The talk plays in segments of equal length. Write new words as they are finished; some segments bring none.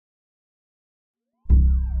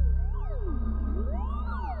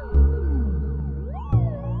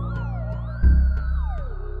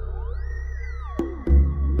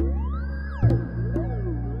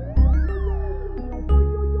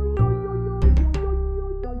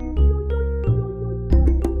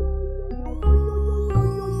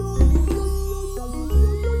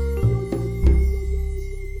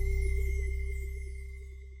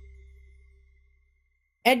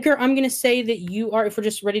Edgar, I'm going to say that you are, if we're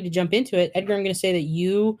just ready to jump into it, Edgar, I'm going to say that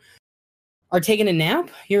you are taking a nap.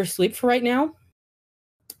 You're asleep for right now.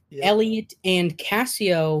 Yep. Elliot and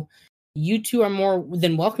Cassio, you two are more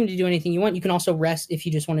than welcome to do anything you want. You can also rest if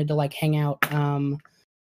you just wanted to like hang out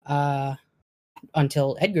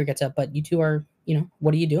until Edgar gets up. But you two are,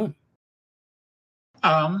 what are you doing?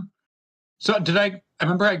 So I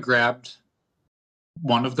remember I grabbed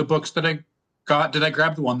one of the books that I got. Did I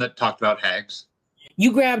grab the one that talked about hags?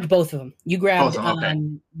 You grabbed both of them. You grabbed, okay.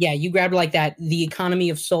 You grabbed like that, The Economy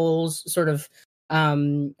of Souls, sort of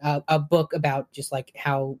a book about just like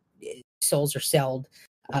how souls are sold,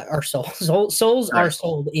 souls are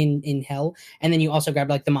sold in hell. And then you also grabbed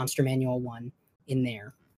like the Monster Manual one in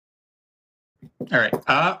there. All right.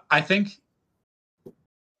 I think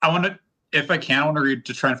I want to, if I can, I want to read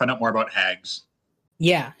to try and find out more about hags.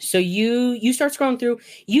 Yeah. So you start scrolling through.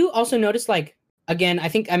 You also notice, like, again, I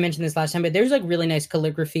think I mentioned this last time, but there's like really nice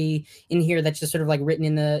calligraphy in here that's just sort of like written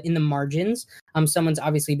in the margins. Someone's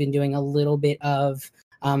obviously been doing a little bit of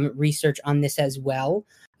research on this as well.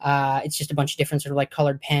 It's just a bunch of different sort of like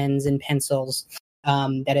colored pens and pencils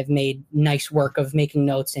that have made nice work of making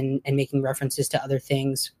notes and making references to other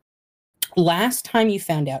things. Last time you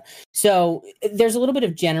found out, so there's a little bit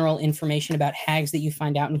of general information about hags that you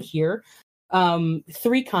find out in here.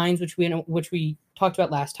 3 kinds, which we talked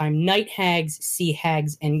about last time: night hags, sea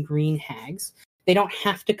hags, and green hags. They don't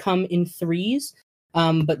have to come in 3s,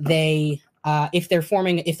 but they, if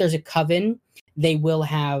there's a coven, they will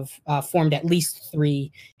have formed at least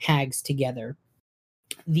 3 hags together.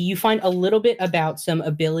 You find a little bit about some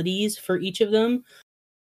abilities for each of them.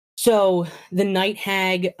 So the night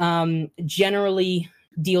hag generally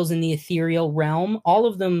deals in the ethereal realm. All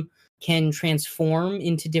of them can transform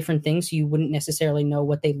into different things, so you wouldn't necessarily know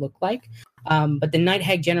what they look like. But the night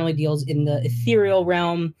hag generally deals in the ethereal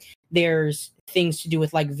realm. There's things to do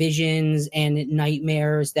with like visions and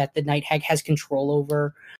nightmares that the night hag has control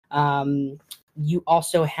over. You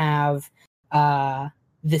also have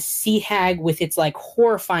the sea hag with its like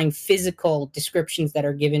horrifying physical descriptions that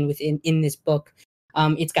are given in this book.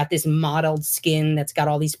 It's got this mottled skin that's got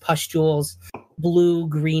all these pustules, blue,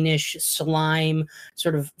 greenish slime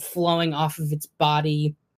sort of flowing off of its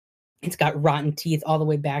body. It's got rotten teeth all the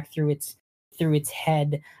way back through its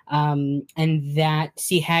head. And that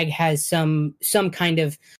sea hag has some kind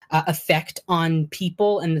of effect on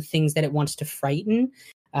people and the things that it wants to frighten.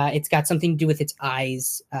 It's got something to do with its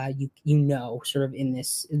eyes, sort of in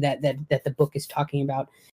this that the book is talking about.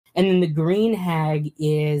 And then the green hag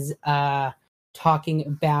is talking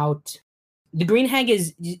about, the green hag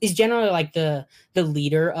is generally like the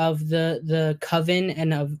leader of the coven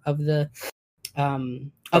and of the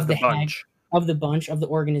bunch. Of the bunch of the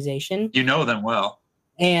organization. You know them well.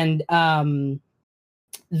 And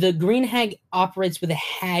the green hag operates with a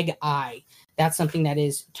hag eye. That's something that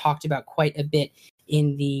is talked about quite a bit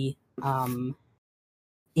in the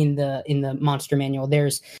monster manual.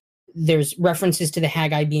 There's references to the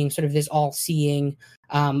hag eye being sort of this all-seeing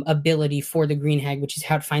ability for the green hag, which is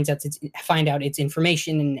how it find out its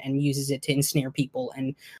information and uses it to ensnare people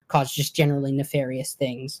and cause just generally nefarious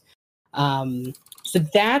things. So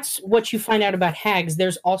that's what you find out about hags.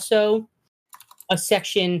 There's also a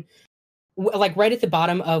section, like right at the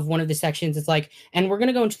bottom of one of the sections, it's like, and we're going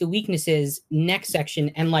to go into the weaknesses next section.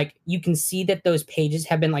 And like, you can see that those pages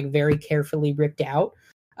have been like very carefully ripped out.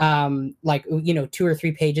 2 or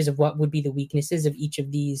 3 pages of what would be the weaknesses of each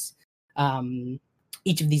of these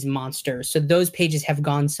monsters. So those pages have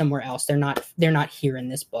gone somewhere else. They're not here in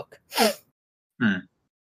this book.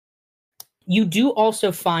 You do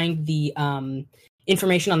also find the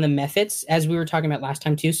information on the mephits, as we were talking about last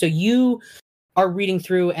time too. So you are reading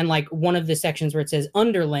through, and like one of the sections where it says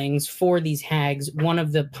underlings for these hags, one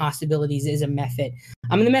of the possibilities is a mephit.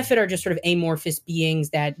 The mephit are just sort of amorphous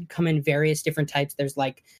beings that come in various different types. There's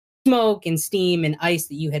like smoke and steam and ice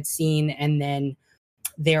that you had seen, and then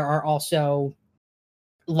there are also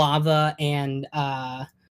lava and I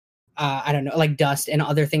don't know, like dust and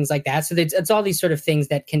other things like that. So it's all these sort of things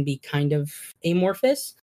that can be kind of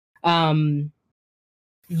amorphous.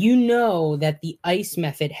 You know that the ice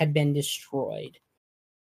mephit had been destroyed,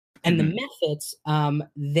 and the mephits,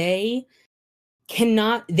 they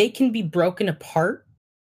can be broken apart,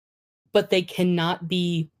 but they cannot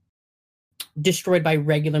be destroyed by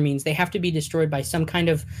regular means. They have to be destroyed by some kind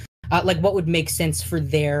of like what would make sense for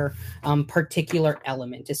their particular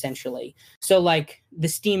element, essentially. So like the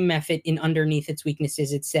steam mephit, in underneath its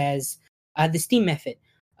weaknesses, it says the steam mephit,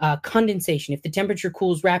 condensation. If the temperature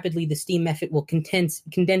cools rapidly, the steam mephit will condense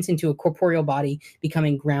into a corporeal body,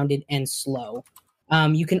 becoming grounded and slow.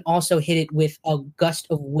 You can also hit it with a gust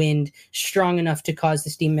of wind strong enough to cause the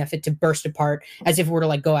steam mephit to burst apart as if it were to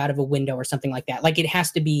like go out of a window or something like that. Like it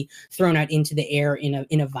has to be thrown out into the air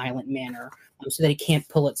in a violent manner so that it can't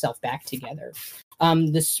pull itself back together.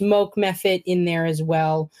 The smoke mephit in there as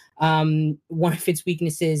well. One of its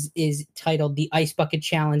weaknesses is titled the Ice Bucket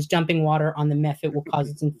Challenge. Dumping water on the mephit will cause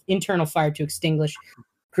its internal fire to extinguish,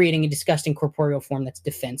 creating a disgusting corporeal form that's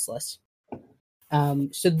defenseless.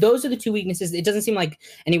 So those are the two weaknesses. It doesn't seem like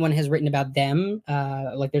anyone has written about them.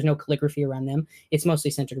 Like there's no calligraphy around them. It's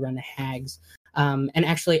mostly centered around the hags. And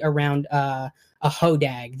actually around a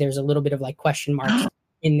hodag, there's a little bit of like question marks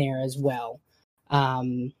in there as well.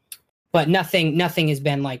 But nothing has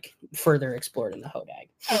been like further explored in the hodag.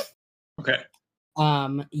 Okay.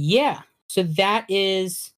 Yeah. So that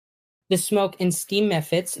is the smoke and steam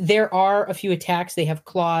mephits. There are a few attacks. They have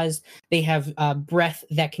claws. They have breath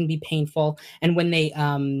that can be painful, and when they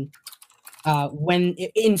when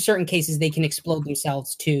in certain cases they can explode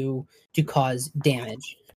themselves to cause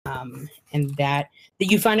damage. And that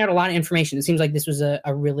you find out a lot of information. It seems like this was a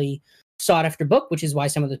really sought after book, which is why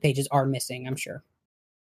some of the pages are missing, I'm sure.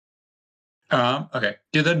 Okay.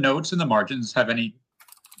 Do the notes in the margins have any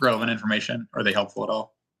relevant information? Are they helpful at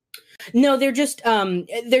all? No, they're just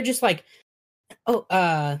like,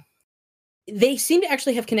 they seem to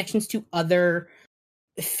actually have connections to other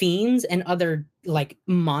fiends and other like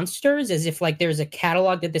monsters, as if like there's a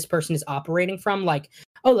catalog that this person is operating from, like,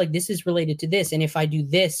 oh, like this is related to this, and if I do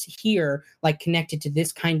this here, like connected to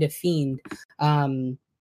this kind of fiend, I'm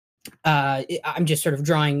just sort of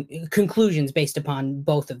drawing conclusions based upon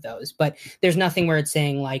both of those. But there's nothing where it's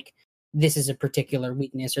saying like this is a particular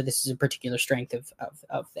weakness or this is a particular strength of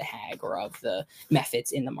the hag or of the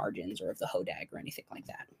mephits in the margins or of the hodag or anything like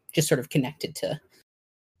that. Just sort of connected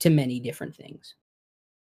to many different things.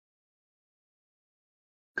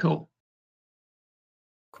 Cool.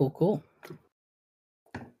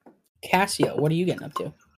 Cassio, what are you getting up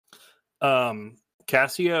to?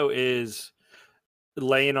 Cassio is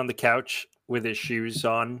laying on the couch with his shoes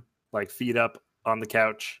on, like feet up on the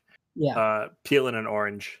couch. Yeah. Peeling an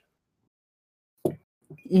orange.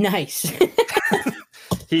 Nice.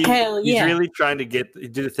 Hell yeah. He's really trying to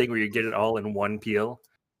do the thing where you get it all in one peel.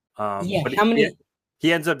 Yeah. But how many?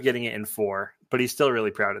 He ends up getting it in 4, but he's still really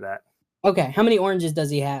proud of that. Okay. How many oranges does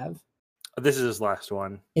he have? This is his last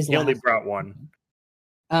one. He only brought one.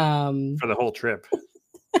 For the whole trip.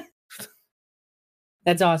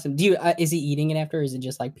 That's awesome. Do you? Is he eating it after, or is it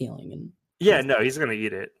just like peeling and? Yeah, no, he's gonna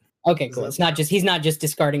eat it. Okay, cool. It's not just he's not just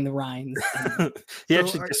discarding the rinds. He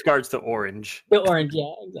actually discards the orange. The orange,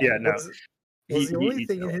 yeah. Exactly. Yeah, no. Was the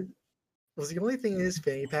only thing in his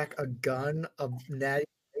fanny pack a gun, a natty,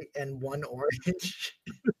 and one orange?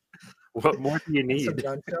 What more do you need? Some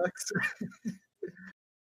nunchucks.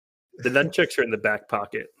 The nunchucks are in the back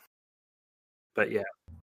pocket. But yeah.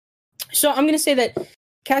 So I'm gonna say that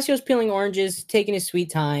Cassio's peeling oranges, taking his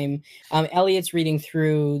sweet time. Elliot's reading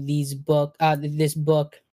through this book.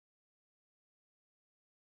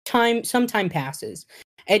 Some time passes.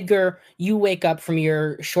 Edgar, you wake up from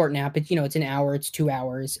your short nap. It's an hour, it's 2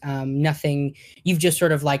 hours. Nothing. You've just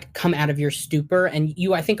sort of like come out of your stupor, and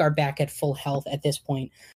you, I think, are back at full health at this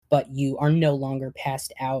point, but you are no longer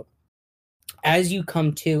passed out. As you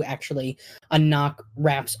come to, actually, a knock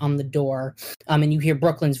raps on the door, and you hear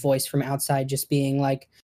Brooklyn's voice from outside just being like,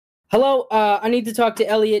 hello, I need to talk to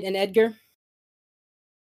Elliot and Edgar.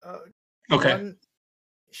 Okay.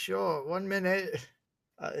 1 minute.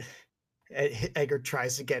 Edgar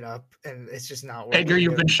tries to get up, and it's just not working. Edgar,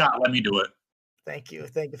 you've been shot. Let me do it. Thank you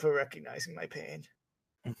for recognizing my pain.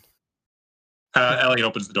 Elliot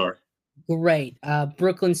opens the door. Great.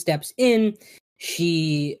 Brooklyn steps in.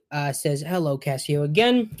 She says, hello, Cassio,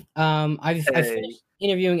 again. I've finished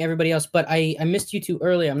interviewing everybody else, but I missed you two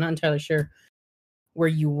earlier. I'm not entirely sure where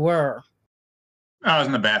you were. I was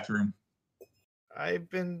in the bathroom. I've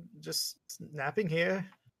been just napping here.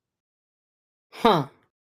 Huh.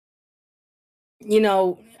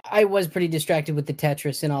 I was pretty distracted with the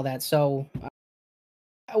Tetris and all that, so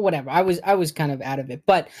whatever. I was kind of out of it,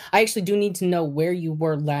 but I actually do need to know where you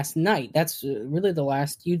were last night. That's really the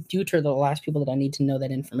last. You are the last people that I need to know that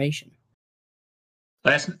information.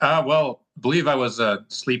 I believe I was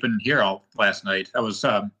sleeping here all last night. I was,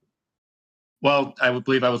 I would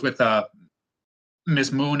believe I was with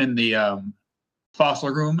Miss Moon in the fossil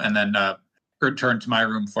room, and then returned to my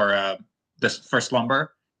room for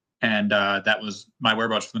slumber, and that was my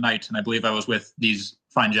whereabouts for the night. And I believe I was with these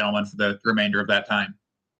fine gentlemen for the remainder of that time.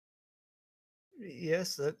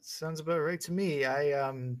 Yes, that sounds about right to me.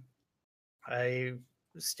 I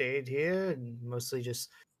stayed here and mostly just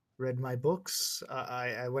read my books.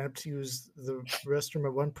 I went up to use the restroom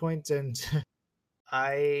at one point, and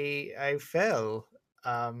I fell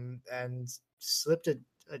and slipped a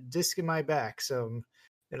disc in my back. So I'm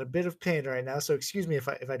in a bit of pain right now. So excuse me if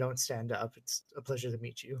I don't stand up. It's a pleasure to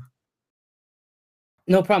meet you.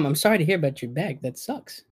 No problem. I'm sorry to hear about your back. That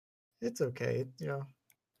sucks. It's okay.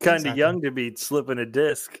 Kind of young to be slipping a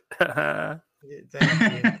disc. Thank you.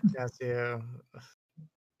 Yes, yeah.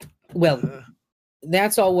 Well,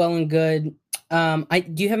 that's all well and good.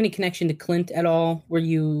 Do you have any connection to Clint at all?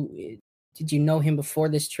 Did you know him before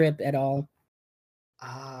this trip at all?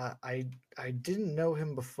 I didn't know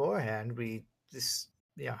him beforehand. We just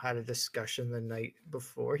had a discussion the night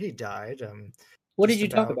before he died. What did you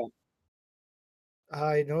talk about?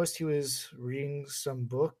 I noticed he was reading some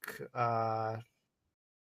book. I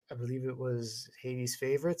believe it was Hades'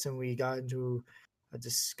 Favorites, and we got into a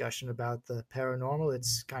discussion about the paranormal.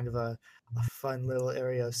 It's kind of a fun little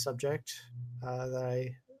area of subject that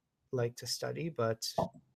I like to study, but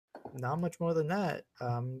not much more than that.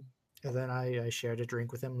 And then I shared a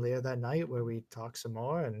drink with him later that night where we talked some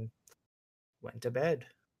more and went to bed.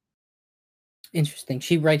 Interesting.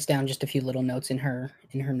 She writes down just a few little notes in her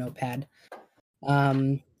notepad.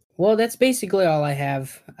 Well, that's basically all I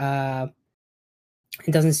have.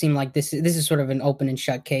 It doesn't seem like this is sort of an open and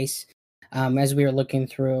shut case. As we were looking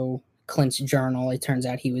through Clint's journal, it turns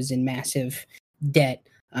out he was in massive debt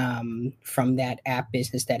from that app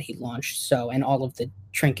business that he launched. So, and all of the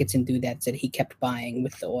trinkets and doodads that he kept buying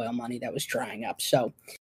with the oil money that was drying up. So,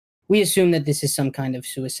 we assume that this is some kind of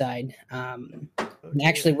suicide.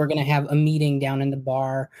 Actually, we're going to have a meeting down in the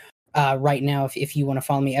bar right now. If you want to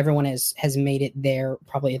follow me, everyone has made it there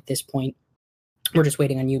probably at this point. We're just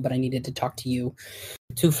waiting on you, but I needed to talk to you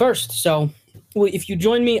two first. So if you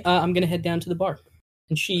join me, I'm going to head down to the bar.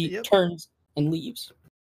 And she turns and leaves.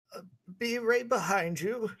 Be right behind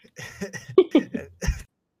you.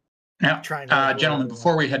 Now, gentlemen,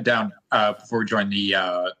 before we head down, before we join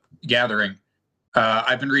the gathering,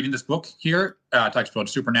 I've been reading this book here. It talks about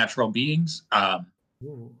supernatural beings.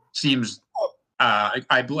 Seems I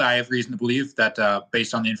have reason to believe that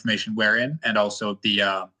based on the information we're in, and also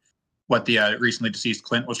the what the recently deceased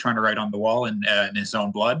Clint was trying to write on the wall in his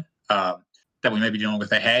own blood, that we may be dealing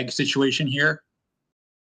with a hag situation here.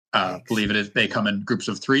 Believe it is. They come in groups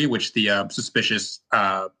of 3, which the suspicious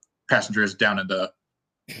passengers down in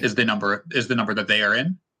is the number that they are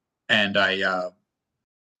in, and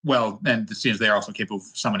and it seems they are also capable of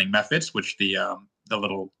summoning methods, which the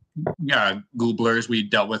little gooblers we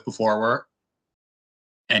dealt with before were.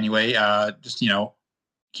 Anyway, just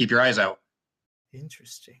keep your eyes out.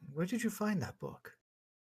 Interesting. Where did you find that book?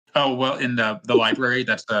 Oh, well, in the library.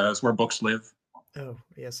 That's where books live. Oh,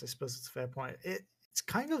 yes, I suppose it's a fair point. It's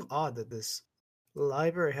kind of odd that this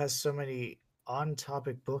library has so many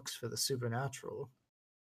on-topic books for the supernatural.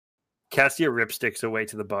 Cassia ripsticks away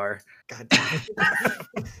to the bar. God damn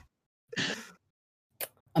it.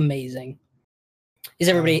 Amazing. Is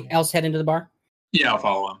everybody else heading to the bar? Yeah, I'll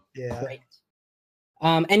follow him. Yeah. Great.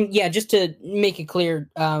 And yeah, just to make it clear,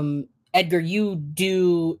 Edgar,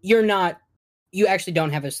 you actually don't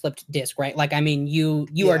have a slipped disc, right? Like, I mean, you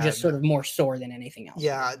are just sort of more sore than anything else.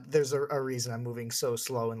 Yeah, there's a reason I'm moving so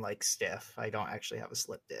slow and stiff. I don't actually have a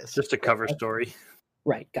slipped disc. Just a cover story.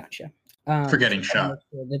 Right, gotcha. For getting shot.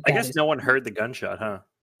 I guess no one heard the gunshot, huh?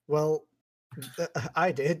 Well,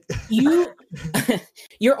 I did. You're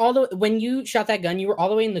all the when you shot that gun, you were all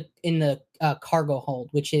the way in the cargo hold,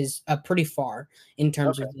 which is pretty far in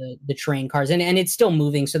terms of the train cars, and it's still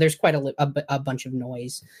moving, so there's quite a bunch of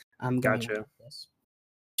noise. Gotcha.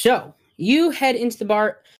 So you head into the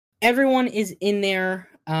bar. Everyone is in there.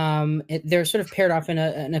 They're sort of paired off in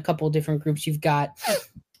a couple of different groups. You've got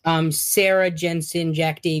Sarah Jensen,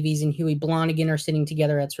 Jack Davies, and Huey Blonigan are sitting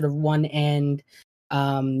together at sort of one end.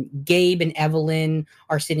 Gabe and Evelyn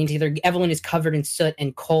are sitting together. Evelyn is covered in soot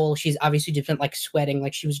and coal. She's obviously just been sweating,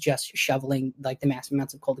 like she was just shoveling the massive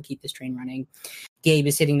amounts of coal to keep this train running. Gabe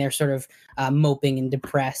is sitting there sort of moping and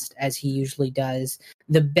depressed, as he usually does.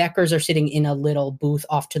 The Beckers are sitting in a little booth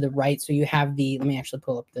off to the right. So you have let me actually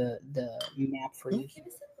pull up the map for you.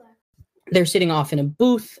 They're sitting off in a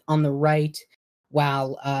booth on the right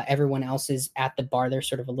while everyone else is at the bar. They're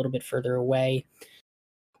sort of a little bit further away.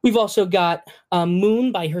 We've also got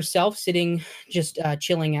Moon by herself sitting just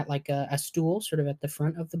chilling at a stool sort of at the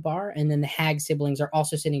front of the bar. And then the Hag siblings are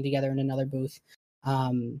also sitting together in another booth.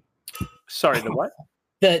 Sorry, the what?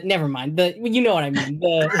 Never mind. You know what I mean.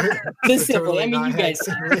 The sibling. I mean, you guys.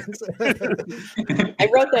 I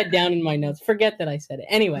wrote that down in my notes. Forget that I said it.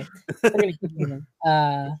 Anyway, we're going to keep moving.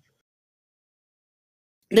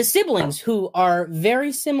 the siblings, who are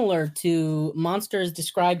very similar to monsters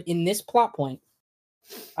described in this plot point,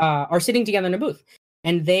 are sitting together in a booth,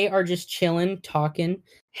 and they are just chilling, talking,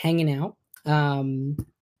 hanging out.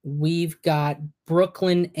 We've got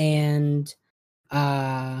Brooklyn and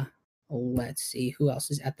let's see who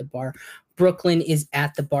else is at the bar. Brooklyn is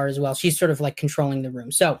at the bar as well. She's sort of like controlling the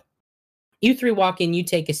room. So you three walk in, you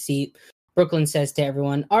take a seat. Brooklyn says to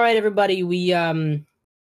everyone, "All right, everybody, we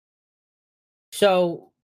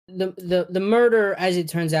so the murder, as it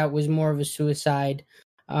turns out, was more of a suicide.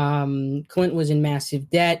 Clint was in massive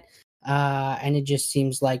debt, and it just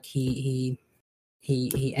seems like he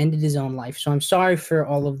ended his own life. So I'm sorry for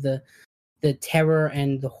all of the terror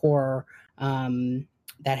and the horror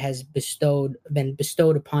that has been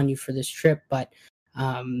bestowed upon you for this trip, but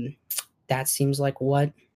that seems like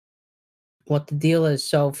what the deal is.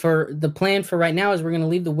 So for the plan for right now is we're going to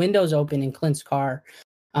leave the windows open in Clint's car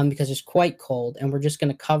because it's quite cold, and we're just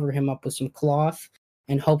going to cover him up with some cloth,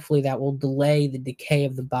 and hopefully that will delay the decay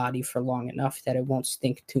of the body for long enough that it won't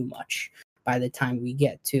stink too much by the time we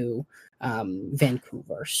get to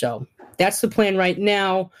Vancouver. So that's the plan right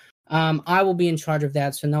now. I will be in charge of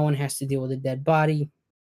that, so no one has to deal with a dead body.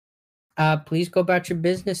 Please go about your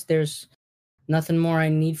business. There's nothing more I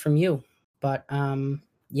need from you. But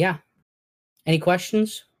yeah. Any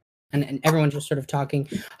questions? And everyone's just sort of talking.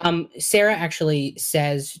 Sarah actually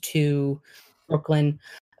says to Brooklyn,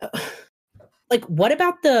 like, what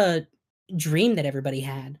about the dream that everybody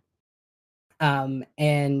had?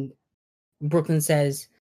 And Brooklyn says,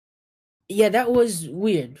 yeah, that was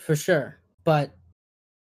weird for sure, but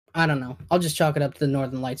I don't know. I'll just chalk it up to the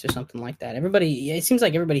Northern Lights or something like that. It seems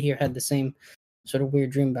like everybody here had the same sort of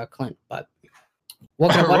weird dream about Clint, but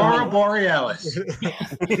what can Aurora Borealis.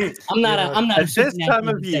 I'm not at this time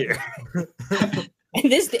of year. in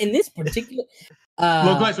this particular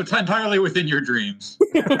Well, guys, it's entirely within your dreams.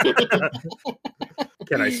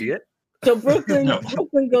 Can I see it? So Brooklyn No.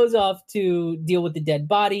 goes off to deal with the dead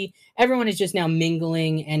body. Everyone is just now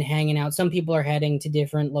mingling and hanging out. Some people are heading to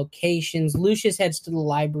different locations. Lucius heads to the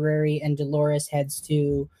library, and Dolores heads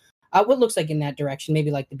to what looks like in that direction,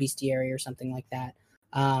 maybe like the bestiary or something like that.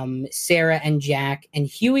 Sarah and Jack and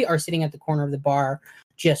Huey are sitting at the corner of the bar,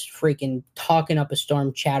 just freaking talking up a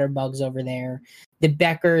storm. Chatterbugs over there. The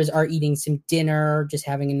Beckers are eating some dinner, just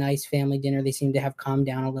having a nice family dinner. They seem to have calmed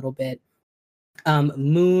down a little bit.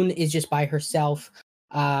 Moon is just by herself.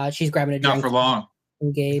 She's grabbing a drink. Not for long.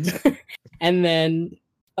 From Gabe. And then,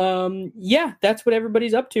 yeah, that's what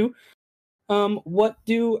everybody's up to. What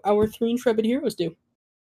do our three intrepid heroes do?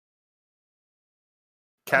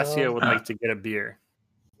 Cassio would like to get a beer.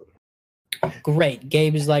 Great.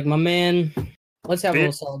 Gabe is like, my man, let's have a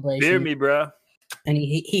little celebration. Beer me, bro. And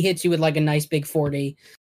he hits you with like a nice big 40.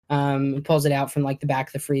 And pulls it out from like the back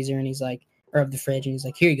of the freezer, and he's like, or of the fridge, and he's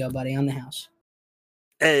like, here you go, buddy, on the house.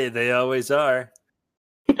 Hey, they always are.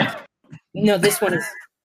 No, this one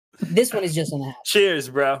is just on the house. Cheers,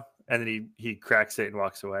 bro. And then he cracks it and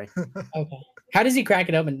walks away. Okay. How does he crack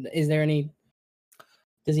it open? Is there any?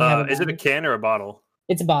 Does he have? Is it a can or a bottle?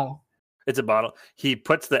 It's a bottle. It's a bottle. He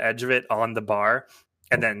puts the edge of it on the bar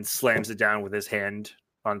and then slams it down with his hand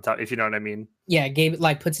on top. If you know what I mean. Yeah, Gabe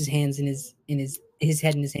like puts his hands in his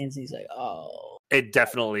head in his hands, and he's like, oh. It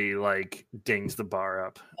definitely like dings the bar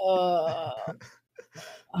up.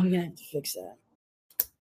 I'm gonna have to fix that.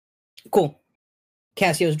 Cool.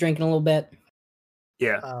 Cassio's drinking a little bit.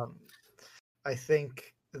 Yeah. I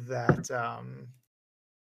think that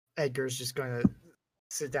Edgar's just going to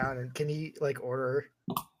sit down, and can he like order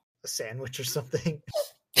a sandwich or something?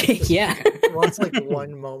 Yeah. He wants like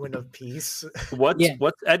one moment of peace. What's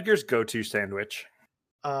Edgar's go-to sandwich?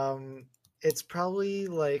 It's probably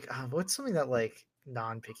like what's something that like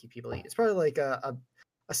non-picky people eat? It's probably like a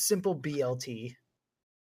simple BLT.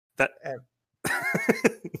 That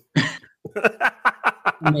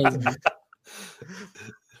Amazing.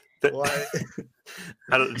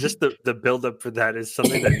 Just the build up for that is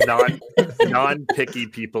something that non-picky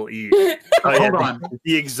people eat. Hold on.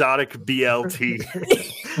 The exotic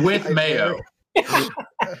BLT with mayo.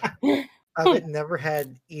 I've never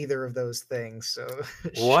had either of those things, so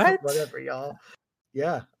what? Whatever, y'all.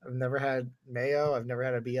 Yeah, I've never had mayo. I've never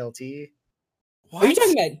had a BLT. What? Are you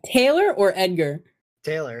talking about Taylor or Edgar?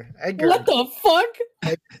 Taylor. Edgar. What the fuck?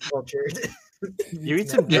 Edgar cultured. You eat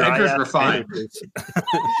some Yeah, dry Edgar's ass refined. What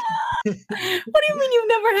do you mean you've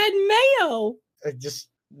never had mayo? I just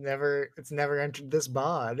never. It's never entered this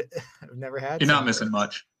bod. I've never had. You're not missing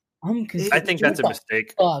much. I'm confused. I think that's a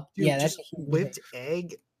mistake. Fuck. Dude, Yeah, that's just whipped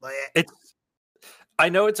egg. Like, I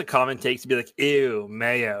know it's a common take to be like, ew,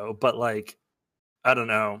 mayo, but like, I don't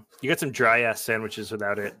know. You got some dry ass sandwiches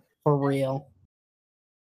without it. for real.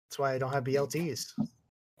 That's why I don't have BLTs.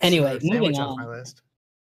 Anyway, moving off my on. list.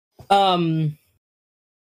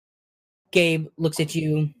 Gabe looks at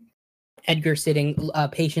you. Edgar sitting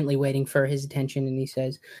patiently waiting for his attention, and he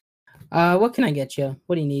says, what can I get you?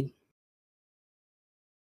 What do you need?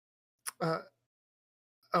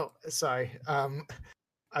 Oh, sorry.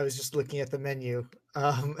 I was just looking at the menu.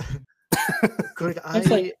 Could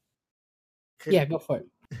I? Yeah, go for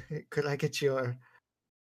it. Could I get your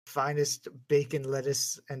finest bacon,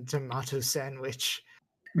 lettuce, and tomato sandwich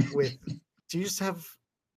with? Do you just have?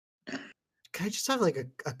 Can I just have like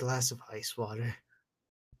a glass of ice water?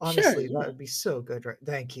 Honestly, sure, that would be so good. Right?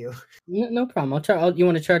 Thank you. No problem. I'll try. You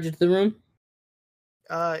want to charge it to the room?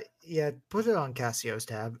 Yeah. Put it on Cassio's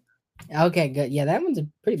tab. Okay, good. Yeah, that one's a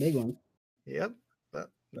pretty big one. Yep.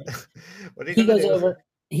 What are you He gonna goes do? over.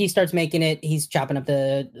 He starts making it. He's chopping up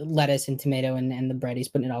the lettuce and tomato and the bread. He's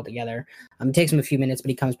putting it all together. It takes him a few minutes, but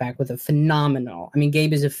he comes back with a phenomenal. I mean,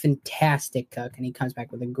 Gabe is a fantastic cook, and he comes back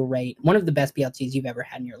with a great, one of the best BLTs you've ever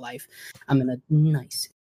had in your life. In a nice,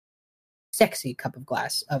 sexy cup of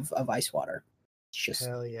glass of ice water. It's just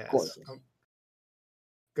hell yes. Gorgeous. I'm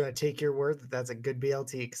gonna take your word that that's a good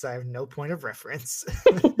BLT because I have no point of reference.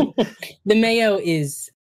 The mayo is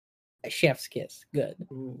a chef's kiss. Good.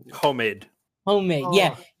 Ooh. Homemade.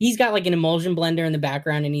 Yeah, he's got like an emulsion blender in the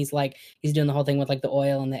background, and he's doing the whole thing with like the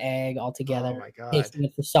oil and the egg all together. Oh my god! Tasting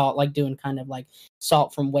it for salt, like doing kind of like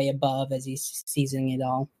salt from way above as he's seasoning it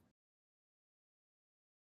all.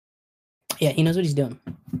 Yeah, he knows what he's doing.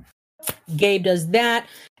 Gabe does that.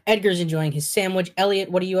 Edgar's enjoying his sandwich.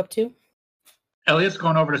 Elliot, what are you up to? Elliot's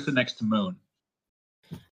going over to sit next to Moon.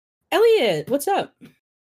 Elliot, what's up?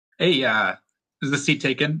 Hey, is the seat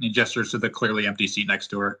taken? He gestures to the clearly empty seat next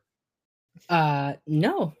to her.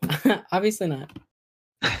 No, obviously not.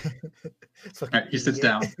 All right, he sits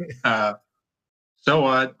down.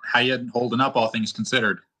 So, how you holding up, all things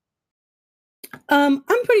considered? I'm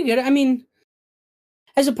pretty good. I mean,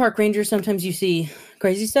 as a park ranger, sometimes you see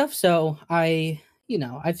crazy stuff. So I've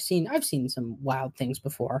seen some wild things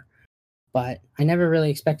before, but I never really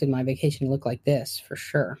expected my vacation to look like this, for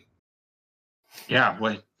sure. Yeah,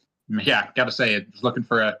 gotta say, I was looking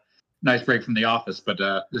for a nice break from the office, but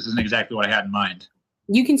this isn't exactly what I had in mind.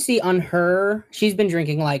 You can see on her, she's been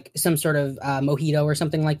drinking like some sort of mojito or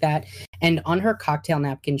something like that. And on her cocktail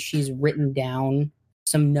napkin, she's written down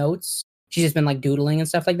some notes. She's just been like doodling and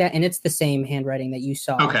stuff like that. And it's the same handwriting that you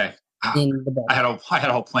saw in the book. I had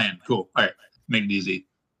a whole plan. Cool. All right. Make it easy.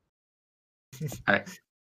 All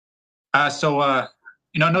right. So,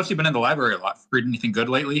 notice you've been in the library a lot. Read anything good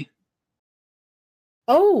lately?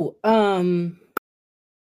 Oh,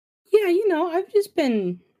 yeah, I've just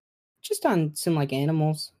been on some like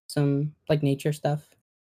animals, some like nature stuff.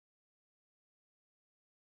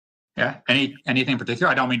 Yeah. Anything in particular?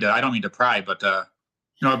 I don't mean to pry, but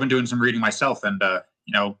I've been doing some reading myself, and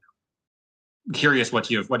curious what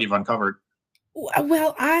you've uncovered.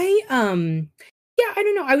 Well, I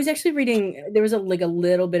don't know. I was actually reading. There was a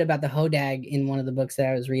little bit about the hodag in one of the books that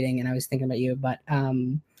I was reading, and I was thinking about you, but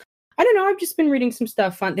I don't know. I've just been reading some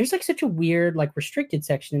stuff on. There's like such a weird like restricted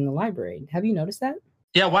section in the library. Have you noticed that?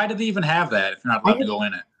 Yeah. Why do they even have that if you're not allowed to go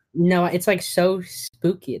in it? No, it's like so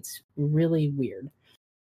spooky. It's really weird.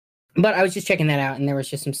 But I was just checking that out, and there was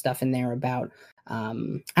just some stuff in there about I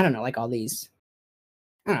don't know, like all these,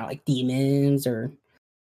 I don't know, like demons or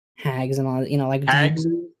hags and all, like hags.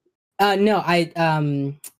 No,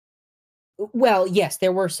 well, yes,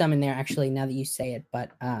 there were some in there actually. Now that you say it, but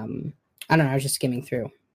I don't know. I was just skimming through.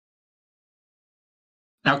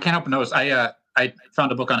 Now, can't help but notice I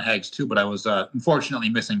found a book on hags too, but I was unfortunately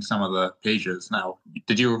missing some of the pages. Now,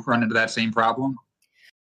 did you run into that same problem?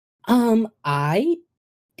 I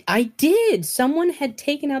did. Someone had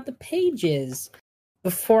taken out the pages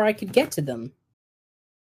before I could get to them.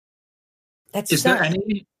 Is there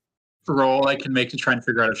any roll I can make to try and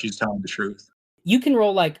figure out if she's telling the truth? You can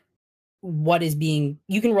roll like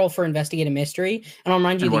you can roll for investigate a mystery, and I'll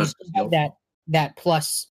remind you that you have that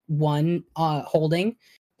 +1 holding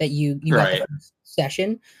that you got the first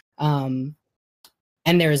session. And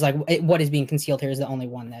there is like what is being concealed here is the only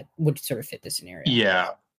one that would sort of fit the scenario. Yeah.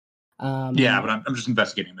 But I'm just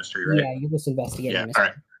investigating mystery, right? Yeah, you're just investigating. Yeah. All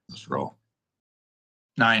right. Let's roll.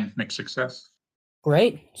 9, mixed success.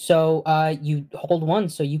 Great. So you hold 1,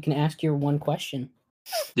 so you can ask your 1 question.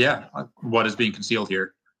 Yeah. What is being concealed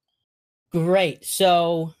here? Great.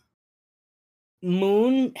 So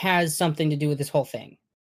Moon has something to do with this whole thing.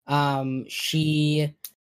 She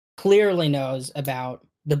clearly knows about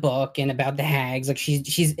the book and about the hags. Like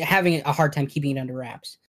she's having a hard time keeping it under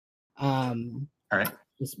wraps. All right.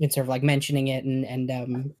 It's been sort of like mentioning it and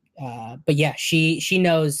but yeah, she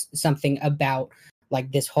knows something about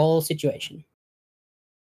like this whole situation.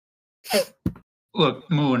 Look,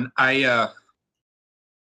 Moon, I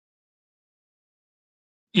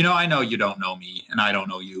know you don't know me, and I don't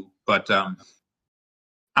know you, but I'm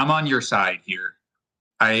on your side here.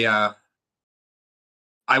 I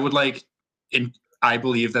would like, I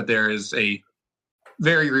believe that there is a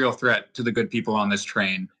very real threat to the good people on this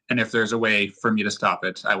train, and if there's a way for me to stop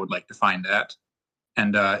it, I would like to find that.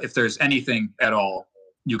 And if there's anything at all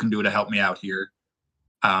you can do to help me out here,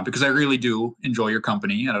 because I really do enjoy your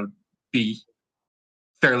company, and I would be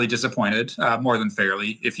fairly disappointed, more than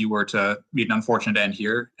fairly, if you were to meet an unfortunate end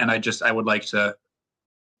here. And I would like to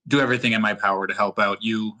do everything in my power to help out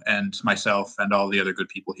you and myself and all the other good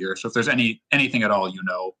people here. So if there's anything at all,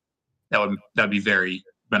 that'd be very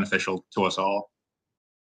beneficial to us all.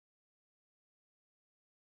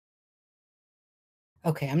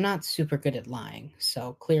 Okay, I'm not super good at lying,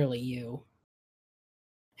 so clearly you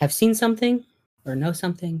have seen something or know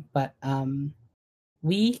something, but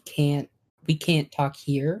we can't talk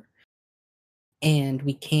here, and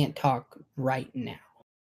we can't talk right now.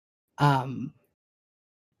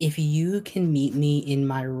 If you can meet me in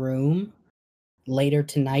my room later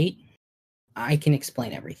tonight, I can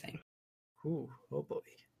explain everything. Ooh, oh boy.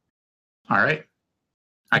 All right.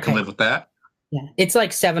 I can live with that. Yeah. It's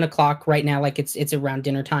like 7:00 right now. Like it's around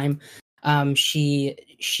dinner time. She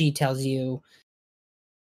tells you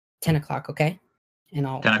 10:00, okay? And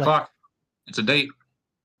I'll 10:00. It's a date.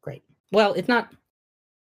 Great. Well, it's not.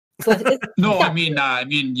 No, I mean,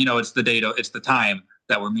 it's the date. It's the time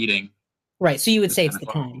that we're meeting. Right. So you would say it's the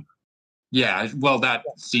time. Yeah. Well, that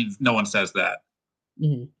seems. No one says that.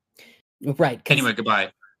 Mm-hmm. Right. Anyway,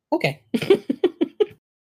 goodbye. Okay.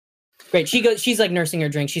 Great. She's like nursing her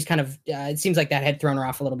drink. She's kind of. It seems like that had thrown her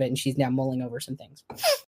off a little bit, and she's now mulling over some things.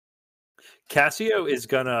 Cassio is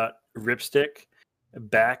gonna ripstick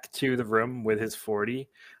back to the room with his 40,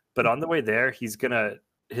 but on the way there, his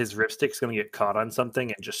ripstick's gonna get caught on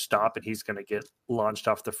something and just stop, and he's gonna get launched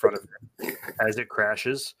off the front of it as it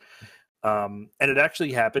crashes. And it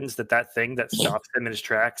actually happens that thing that stops him in his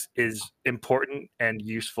tracks is important and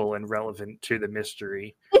useful and relevant to the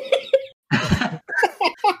mystery.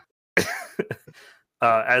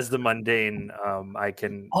 As the mundane, I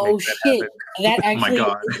can. Oh shit! That actually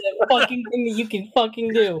is a fucking thing that you can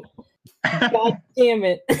fucking do. God damn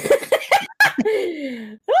it!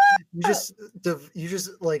 you just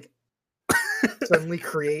like suddenly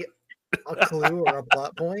create a clue or a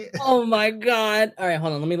plot point. Oh my god! All right,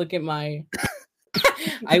 hold on. Let me look at my.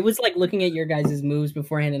 I was like looking at your guys' moves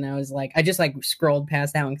beforehand, and I just like scrolled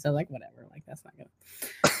past that one because I was like, whatever, like that's not good.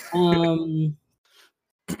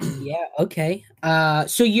 Yeah. Okay.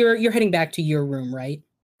 So you're heading back to your room, right?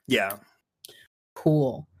 Yeah.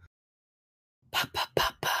 Cool.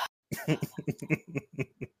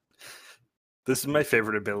 This is my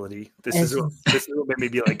favorite ability. This is what made me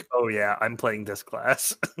be like, oh yeah, I'm playing this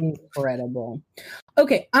class. Incredible.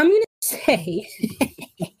 Okay, I'm gonna say.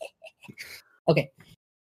 Okay,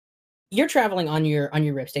 you're traveling on your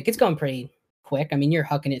ripstick. It's going pretty quick. I mean, you're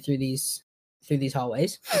hucking it through these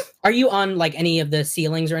hallways. Are you on like any of the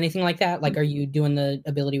ceilings or anything like that? Like, are you doing the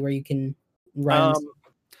ability where you can run?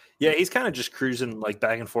 Yeah, he's kind of just cruising like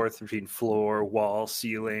back and forth between floor, wall,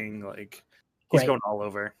 ceiling. Like he's going all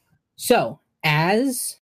over. So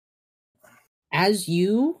as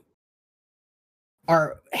you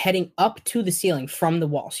are heading up to the ceiling from the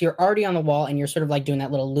wall, so you're already on the wall and you're sort of like doing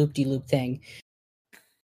that little loop-de-loop thing.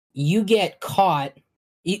 You get caught.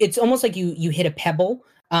 It's almost like you hit a pebble.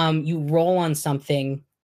 You roll on something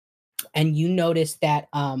and you notice that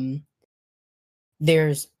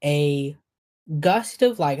there's a gust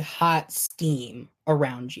of like hot steam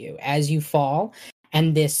around you as you fall,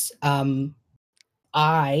 and this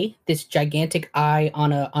gigantic eye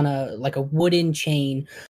on a like a wooden chain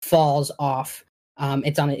falls off.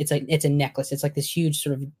 It's a necklace. It's like this huge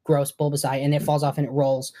sort of gross bulbous eye, and it falls off and it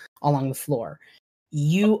rolls along the floor.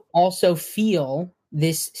 You also feel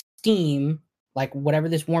this steam, like whatever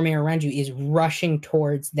this warm air around you is rushing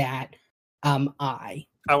towards that eye.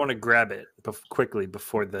 I want to grab it quickly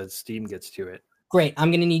before the steam gets to it. Great.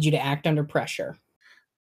 I'm going to need you to act under pressure.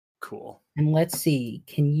 Cool. And let's see.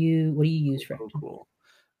 What do you use for it? Cool.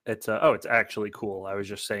 It's it's actually cool. I was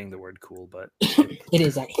just saying the word cool, but it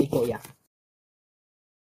is actually cool, yeah.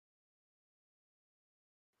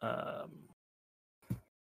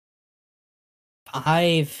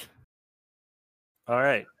 Five. All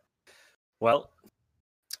right. Well,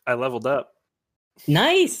 I leveled up.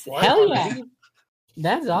 Nice. Hell yeah.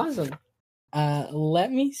 That's awesome.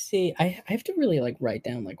 Let me see. I have to really like write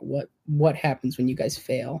down like what happens when you guys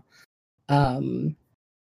fail.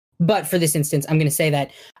 But for this instance, I'm going to say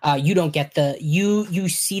that you don't get you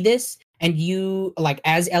see this, and you, like,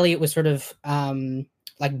 as Elliot was sort of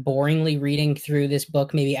like boringly reading through this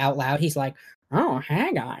book, maybe out loud, he's like, "Oh,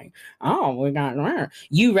 Haggai. Oh, we got."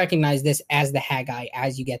 You recognize this as the Haggai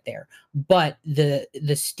as you get there, but the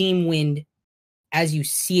steam wind, as you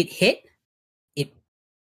see it hit, it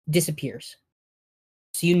disappears.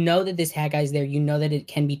 So you know that this Haggai is there. You know that it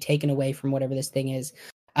can be taken away from whatever this thing is.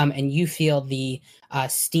 And you feel the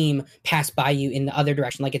steam pass by you in the other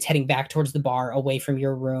direction, like it's heading back towards the bar, away from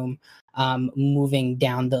your room, moving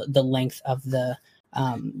down the length of the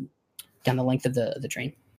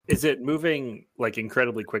train. Is it moving like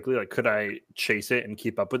incredibly quickly? Like, could I chase it and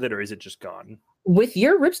keep up with it, or is it just gone? With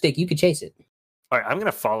your ripstick, you could chase it. All right, I'm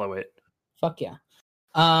gonna follow it. Fuck yeah.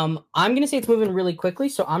 I'm gonna say it's moving really quickly,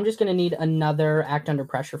 so I'm just gonna need another act under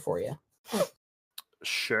pressure for you.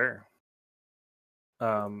 Sure.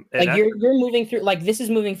 Like you're moving through, like this is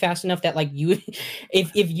moving fast enough that like you, if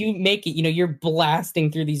you make it, you're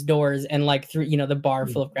blasting through these doors and like through the bar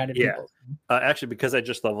full of crowded people. Actually, because I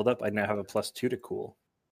just leveled up, I now have a +2 to cool.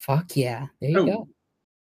 Fuck yeah! There you go.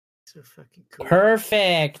 So fucking cool.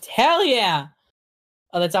 Perfect. Hell yeah!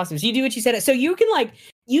 Oh, that's awesome. So you do what you said. So you can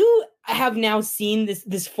you have now seen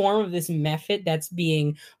this form of this method that's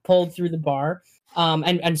being pulled through the bar.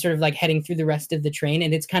 And sort of like heading through the rest of the train,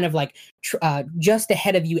 and it's kind of like just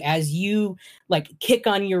ahead of you as you like kick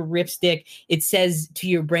on your ripstick. It says to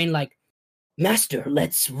your brain like, "Master,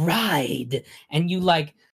 let's ride," and you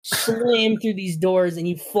like slam through these doors and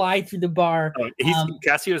you fly through the bar.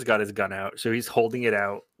 Cassio's got his gun out, so he's holding it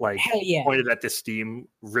out, like pointed at the steam,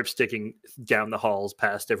 ripsticking down the halls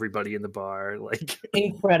past everybody in the bar. Like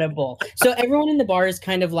incredible. So everyone in the bar is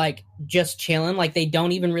kind of like just chilling, like they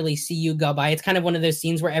don't even really see you go by. It's kind of one of those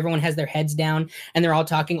scenes where everyone has their heads down and they're all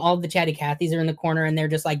talking. All of the chatty Cathys are in the corner and they're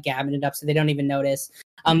just like gabbing it up, so they don't even notice.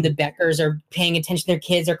 The Beckers are paying attention. Their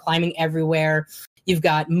kids are climbing everywhere. You've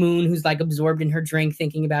got Moon, who's like absorbed in her drink,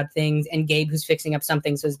 thinking about things, and Gabe, who's fixing up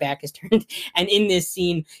something, so his back is turned. And in this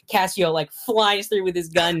scene, Cassio like flies through with his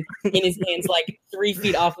gun in his hands, like 3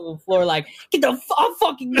 feet off of the floor, like, "Get the I'll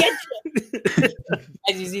fucking get you!"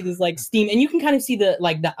 As you see this like steam, and you can kind of see the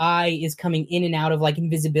eye is coming in and out of like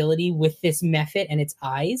invisibility with this method and its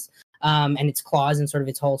eyes. And its claws and sort of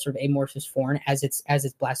its whole sort of amorphous form as it's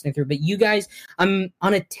blasting through. But you guys, I'm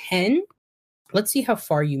on a 10. Let's see how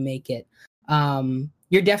far you make it.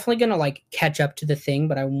 You're definitely gonna like catch up to the thing,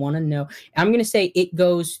 but I want to know. I'm gonna say it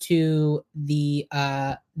goes to the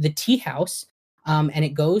tea house, and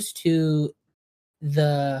it goes to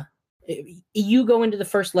you go into the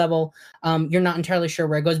first level. You're not entirely sure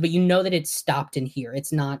where it goes, but you know that it's stopped in here.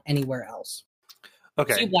 It's not anywhere else.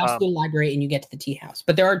 Okay. So you blast through the library and you get to the tea house,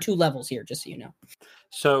 but there are 2 levels here, just so you know.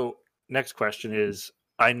 So next question is,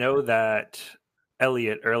 I know that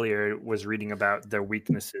Elliot earlier was reading about the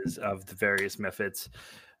weaknesses of the various methods,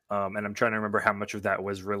 and I'm trying to remember how much of that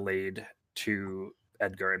was relayed to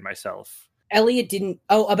Edgar and myself. Elliot didn't.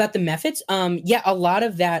 Oh, about the methods? Yeah, a lot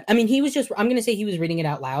of that. I mean, he was just. I'm gonna say he was reading it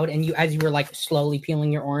out loud, and as you were like slowly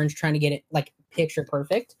peeling your orange, trying to get it like picture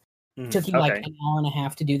perfect. Took him like an hour and a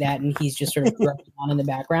half to do that, and he's just sort of rubbing on in the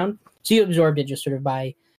background. So you absorbed it just sort of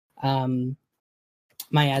by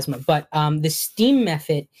miasma. But the steam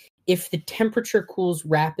method, if the temperature cools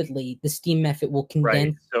rapidly, the steam method will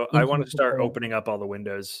condense. Right. So I want to start opening up all the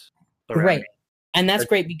windows around me. And that's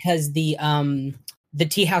great because the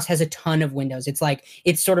tea house has a ton of windows.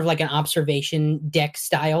 It's sort of like an observation deck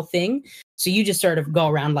style thing. So you just sort of go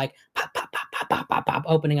around like pop, pop, pop, pop, pop, pop, pop,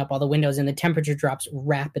 opening up all the windows, and the temperature drops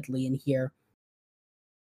rapidly in here.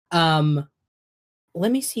 Let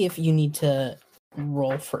me see if you need to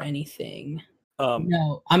roll for anything.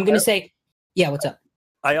 No, I'm gonna say, yeah. What's up?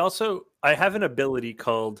 I have an ability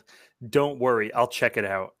called "Don't worry, I'll check it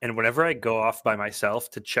out." And whenever I go off by myself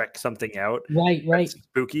to check something out, right,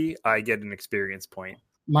 spooky, I get an experience point.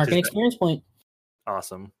 Mark an experience point.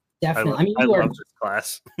 Awesome. Definitely. I love this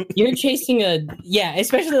class. You're chasing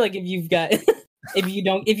especially like if you've got if you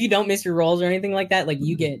don't miss your rolls or anything like that, like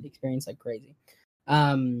you get experience like crazy.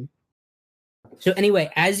 So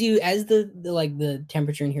anyway, as the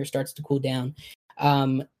temperature in here starts to cool down,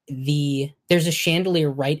 there's a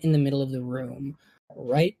chandelier right in the middle of the room,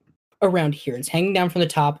 right around here. It's hanging down from the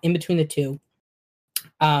top in between the 2.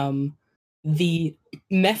 The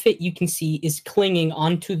method you can see is clinging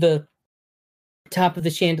onto the top of the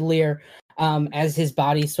chandelier, as his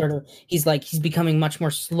body he's becoming much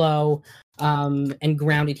more slow and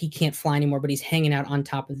grounded. He can't fly anymore, but he's hanging out on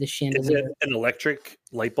top of the chandelier. Is it an electric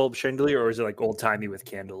light bulb chandelier, or is it like old timey with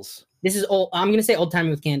candles? This is old. I'm gonna say old timey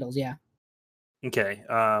with candles. Yeah. Okay.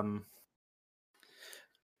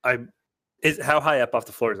 How high up off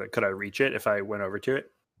the floor is it? Could I reach it if I went over to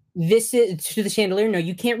it? This is to the chandelier. No,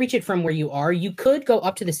 you can't reach it from where you are. You could go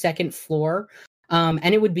up to the second floor,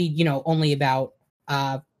 and it would be, only about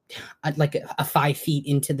like a 5 feet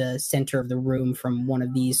into the center of the room from one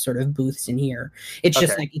of these sort of booths in here. It's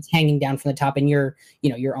just like it's hanging down from the top, and you're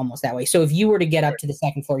almost that way. So if you were to get up to the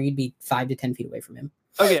second floor, you'd be 5 to 10 feet away from him.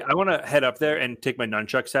 Okay, I want to head up there and take my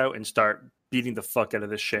nunchucks out and start beating the fuck out of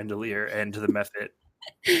this chandelier and to the method.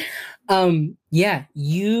 Yeah,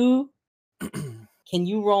 you. Can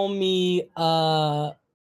you roll me? Can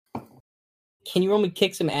you roll me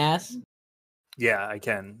kick some ass? Yeah, I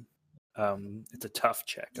can. It's a tough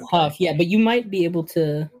check. Okay. Tough, yeah, but you might be able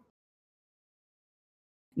to.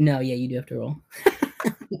 No, yeah, you do have to roll.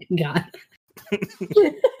 God.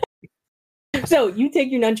 So you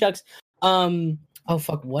take your nunchucks. Oh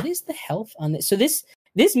fuck! What is the health on this? So this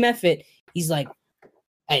method, he's like,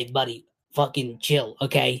 "Hey, buddy, fucking chill,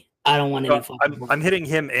 okay? I don't want any fucking." I'm hitting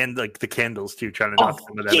him and like the candles too, trying to knock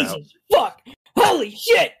some of that Jesus, out. fuck! Holy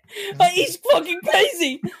shit! He's fucking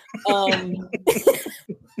crazy. Oh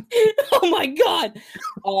my god!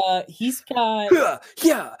 He's got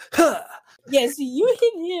yeah. Yeah. See, you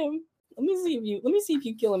hit him. Let me see if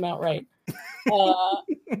you kill him outright.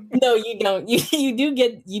 No, you don't.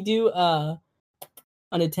 You do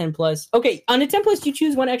on a 10 plus. Okay, on a 10 plus, you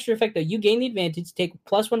choose one extra effect though. You gain the advantage, take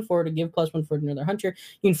 +1 forward, to give +1 forward to another hunter.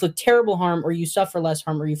 You inflict terrible harm, or you suffer less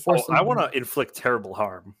harm, or you force. I want to inflict terrible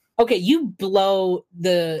harm. Okay, you blow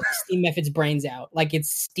the steam method's brains out. Like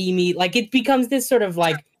it's steamy. Like it becomes this sort of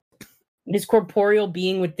like this corporeal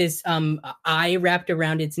being with this eye wrapped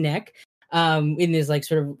around its neck. In this like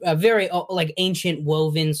sort of a very like ancient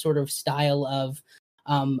woven sort of style of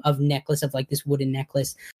necklace, of like this wooden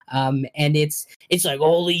necklace. And it's like,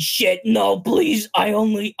 holy shit, no, please,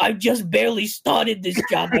 I just barely started this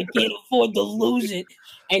job. I can't afford to lose it.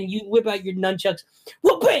 And you whip out your nunchucks,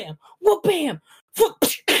 whoop bam,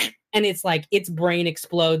 and it's like its brain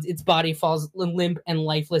explodes, its body falls limp and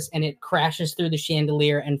lifeless, and it crashes through the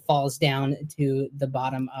chandelier and falls down to the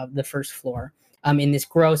bottom of the first floor. In this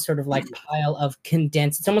gross sort of like pile of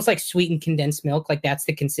condensed, it's almost like sweetened condensed milk. Like that's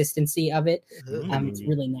the consistency of it. It's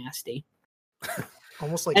really nasty.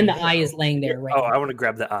 Almost like. And the eye is laying there right now. I want to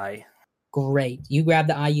grab the eye. Great. You grab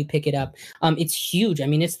the eye, you pick it up. It's huge. I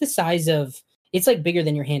mean, it's the size of, it's like bigger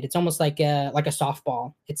than your hand. It's almost like a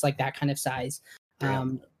softball. It's like that kind of size.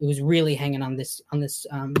 It was really hanging on this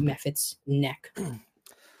Mephit's neck.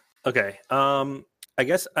 Okay. I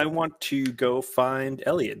guess I want to go find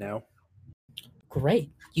Elliot now. Great.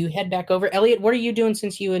 You head back over. Elliot, what are you doing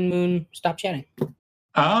since you and Moon stopped chatting?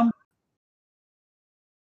 I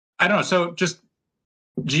don't know. So just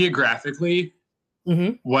geographically,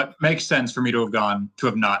 what makes sense for me to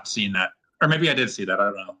have not seen that? Or maybe I did see that. I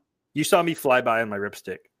don't know. You saw me fly by on my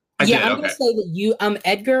ripstick. I'm going to say that you,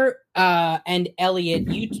 Edgar and Elliot,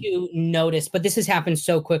 you two noticed, but this has happened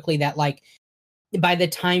so quickly that like by the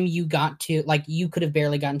time you got to, like, you could have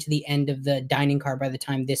barely gotten to the end of the dining car by the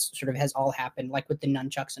time this sort of has all happened, like with the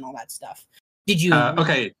nunchucks and all that stuff. Did you?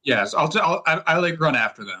 Okay, yes. I like run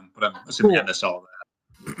after them, but I'm assuming I missed all of that.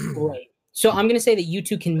 Right. So I'm going to say that you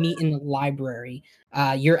two can meet in the library.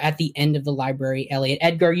 You're at the end of the library, Elliot.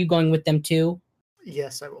 Edgar, are you going with them too?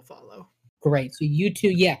 Yes, I will follow. Great. So you two,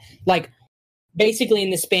 yeah, like basically in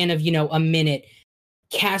the span of, a minute,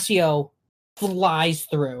 Cassio flies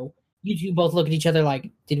through. You two both look at each other like,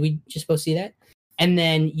 did we just both see that? And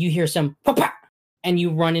then you hear some pop, and you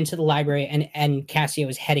run into the library, and Cassio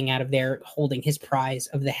is heading out of there holding his prize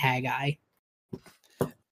of the hag eye.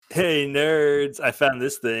 Hey nerds, I found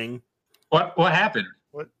this thing. What happened?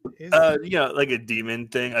 What is it? Like a demon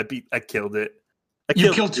thing. I killed it.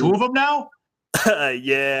 You killed two of them now?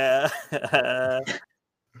 Yeah.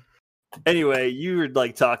 Anyway, you were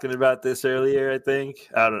like talking about this earlier, I think.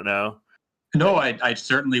 I don't know. No, I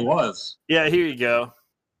certainly was. Yeah, here you go.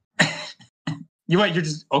 You're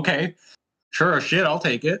just okay. Sure, shit, I'll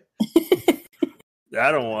take it.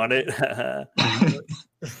 I don't want it.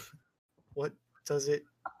 What does it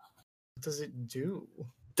do?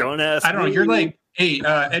 Don't ask. I don't know. You're like, hey,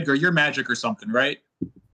 Edgar, you're magic or something, right?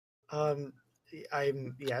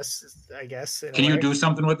 Yes, I guess. Can you do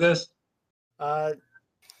something with this?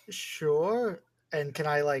 Sure. And can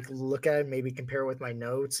I like look at it, maybe compare it with my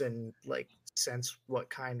notes and like sense what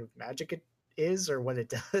kind of magic it is or what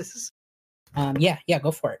it does? Yeah,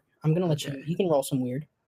 go for it. I'm gonna let you can roll some weird.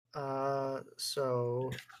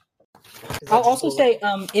 So I'll also say,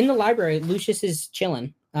 in the library, Lucius is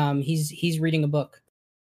chilling. He's reading a book.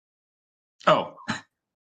 Oh.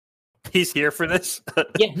 He's here for this.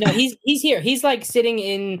 Yeah, no, he's here. He's like sitting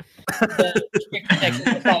in the restricted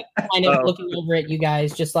section, just like kind of looking over at you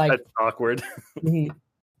guys, just like That's awkward. mhm.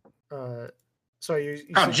 Sorry, you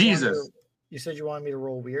Oh, said Jesus. you said you wanted me to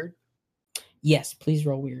roll weird. Yes, please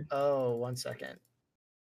roll weird. Oh, 1 second.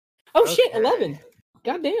 Oh shit, Okay. 11.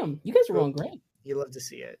 God damn, you guys are rolling great. You love to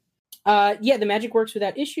see it. Yeah, the magic works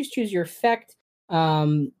without issues. Choose your effect.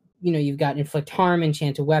 You've got inflict harm,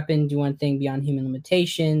 enchant a weapon, do one thing beyond human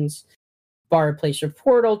limitations, bar a place or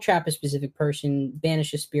portal, trap a specific person,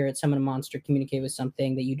 banish a spirit, summon a monster, communicate with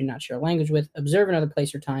something that you do not share a language with, observe another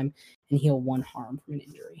place or time, and heal 1 harm from an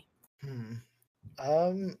injury.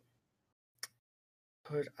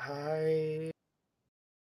 Could I?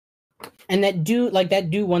 And that do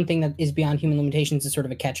one thing that is beyond human limitations is sort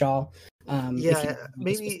of a catch-all.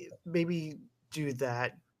 Maybe do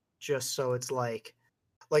that just so it's like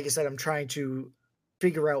I said, I'm trying to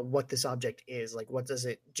figure out what this object is. Like, what does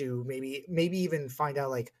it do? Maybe even find out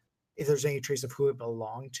like if there's any trace of who it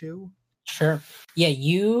belonged to. Sure. Yeah.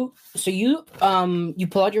 You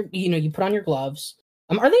pull out you put on your gloves.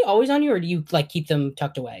 Are they always on you, or do you like keep them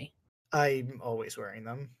tucked away? I'm always wearing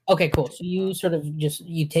them. Okay, cool. So you sort of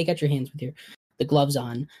you take out your hands with the gloves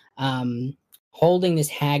on, holding this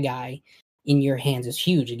haggai in your hands is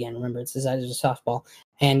huge. Again, remember it's the size of a softball.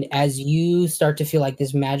 And as you start to feel like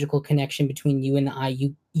this magical connection between you and the eye,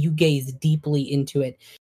 you gaze deeply into it,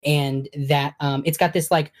 and that it's got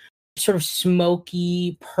this like sort of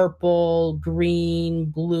smoky purple, green,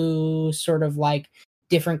 blue, sort of like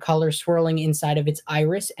different colors swirling inside of its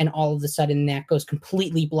iris, and all of a sudden that goes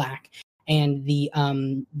completely black. And the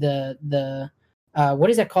what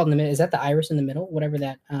is that called in the middle? Is that the iris in the middle? Whatever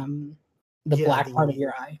that black part of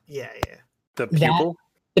your eye. Yeah. The pupil.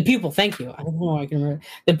 The pupil. Thank you. I don't know. I can remember.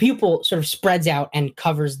 The pupil sort of spreads out and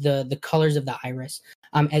covers the colors of the iris.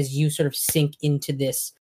 As you sort of sink into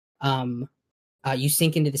this, haggai,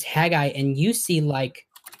 and you see like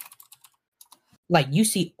you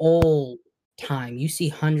see old time. You see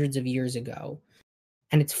hundreds of years ago,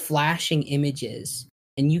 and it's flashing images,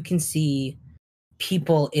 and you can see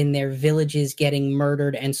people in their villages getting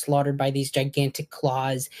murdered and slaughtered by these gigantic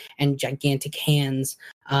claws and gigantic hands.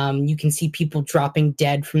 You can see people dropping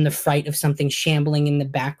dead from the fright of something shambling in the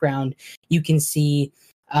background. You can see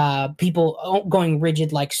people going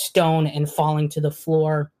rigid like stone and falling to the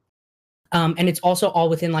floor. And it's also all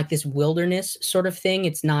within like this wilderness sort of thing.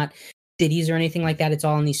 It's not cities or anything like that. It's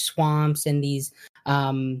all in these swamps and these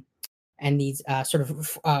sort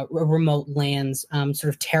of remote lands,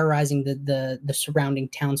 sort of terrorizing the surrounding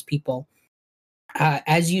townspeople.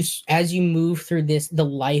 As you move through the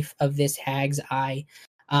life of this hag's eye,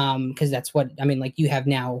 because that's what I mean. Like you have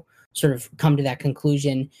now sort of come to that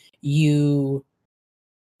conclusion. You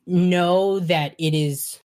know that it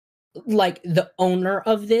is like the owner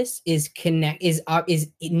of this is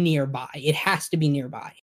nearby. It has to be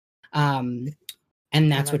nearby, and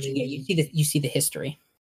that's what you get. You see the history.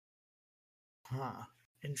 Huh.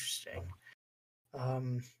 Interesting.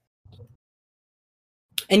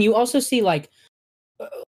 And you also see like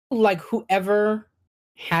whoever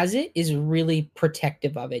has it is really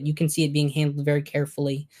protective of it. You can see it being handled very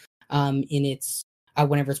carefully in its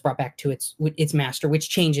whenever it's brought back to its master, which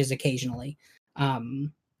changes occasionally. So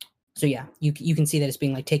yeah, you can see that it's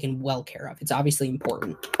being like taken well care of. It's obviously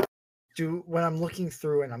important. When I'm looking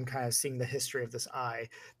through and I'm kind of seeing the history of this eye,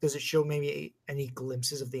 does it show maybe any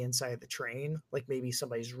glimpses of the inside of the train? Like maybe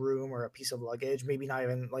somebody's room or a piece of luggage, maybe not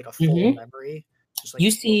even like a full memory. Just like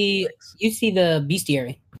you see the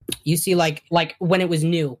bestiary. You see like when it was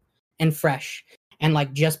new and fresh and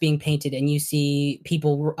like just being painted, and you see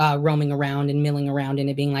people roaming around and milling around in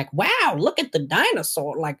it, being like, wow, look at the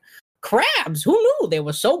dinosaur, like crabs, who knew they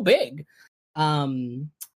were so big?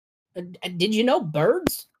 Did you know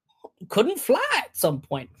birds couldn't fly at some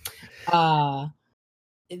point? You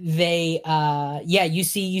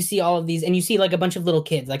see all of these, and you see like a bunch of little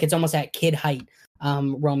kids, like it's almost at kid height,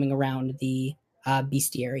 roaming around the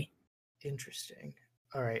bestiary. Interesting.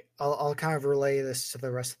 All right, I'll kind of relay this to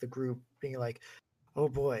the rest of the group, being like, oh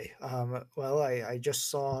boy, well, I just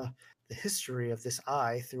saw the history of this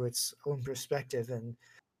eye through its own perspective, and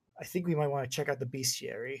I think we might want to check out the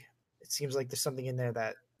bestiary. It seems like there's something in there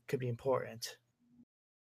that could be important.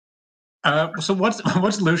 So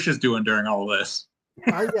what's Lucius doing during all this?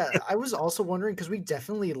 Yeah, I was also wondering, because we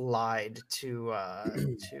definitely lied to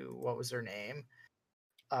what was her name,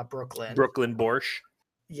 Brooklyn Borsch.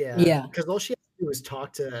 Yeah. Because all she had to do was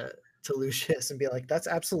talk to Lucius and be like, "That's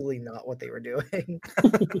absolutely not what they were doing."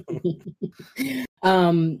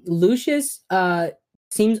 Lucius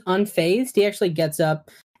seems unfazed. He actually gets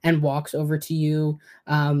up and walks over to you,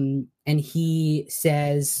 and he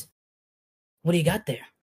says, What do you got there?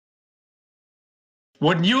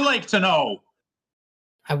 Wouldn't you like to know?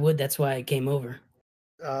 I would. That's why I came over.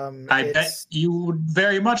 I bet you would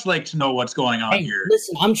very much like to know what's going on Hey, here.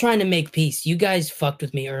 listen, I'm trying to make peace. You guys fucked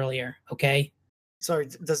with me earlier, okay? Sorry,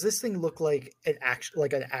 does this thing look like an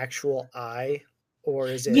actual eye, or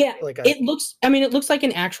is it Yeah, like a? it looks. I mean, it looks like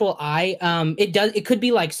an actual eye. It does. It could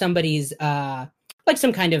be like somebody's, like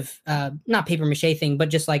some kind of, not paper mache thing, but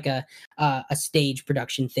just like a stage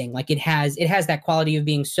production thing. Like it has that quality of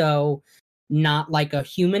being so not like a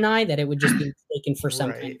human eye that it would just be taken for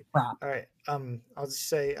some kind of prop. All right. I'll just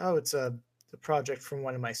say, oh, it's a project from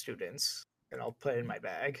one of my students, and I'll put it in my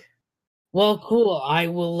bag. Well, cool. I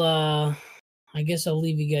will. I guess I'll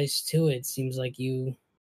leave you guys to it. Seems like you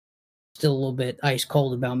still a little bit ice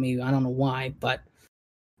cold about me. I don't know why, but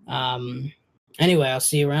anyway, I'll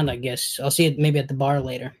see you around. I guess I'll see you maybe at the bar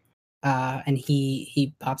later. And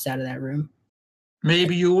he pops out of that room.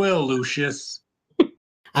 Maybe you will, Lucius.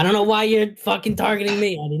 I don't know why you're fucking targeting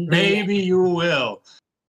me. I didn't. Maybe you will.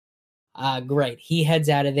 Great. He heads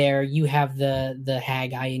out of there. You have the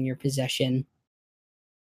hag eye in your possession.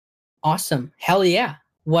 Awesome. Hell yeah.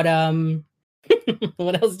 What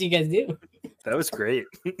what else do you guys do? That was great.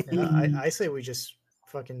 Yeah, I say we just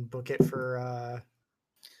fucking book it for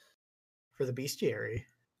the bestiary.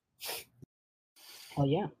 Hell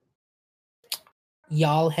yeah.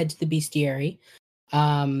 Y'all head to the bestiary.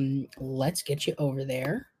 Let's get you over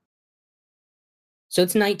there. So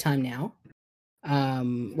it's nighttime now.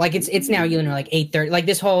 Like it's now, you know, like 8:30. Like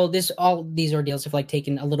all these ordeals have like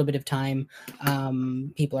taken a little bit of time.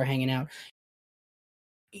 People are hanging out.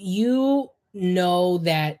 You know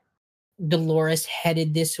that Dolores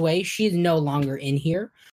headed this way. She's no longer in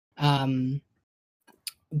here.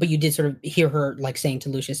 But you did sort of hear her like saying to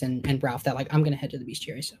Lucius and Ralph that like, I'm gonna head to the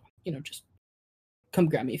bestiary, so you know, just come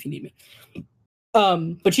grab me if you need me.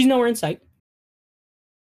 But she's nowhere in sight.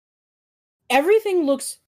 Everything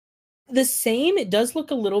looks the same. It does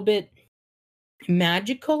look a little bit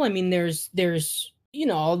magical. I mean, there's you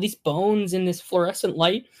know, all these bones in this fluorescent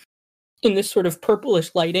light, in this sort of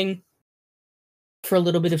purplish lighting for a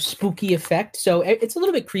little bit of spooky effect. So it's a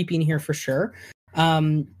little bit creepy in here for sure.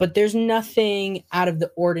 But there's nothing out of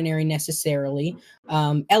the ordinary necessarily.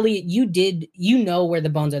 Elliot, you know where the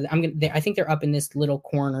bones are. I think they're up in this little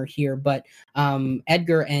corner here, but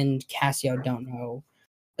Edgar and Cassio don't know.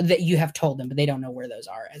 That you have told them, but they don't know where those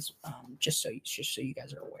are. As just so you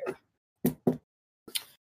guys are aware.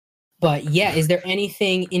 But yeah, is there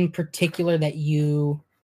anything in particular that you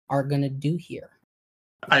are gonna do here?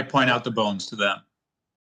 I point out the bones to them.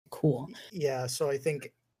 Cool. Yeah, so I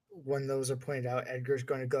think when those are pointed out, Edgar's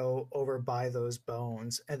going to go over by those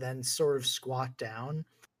bones and then sort of squat down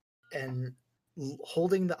and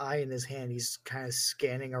holding the eye in his hand, he's kind of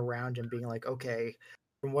scanning around and being like, okay,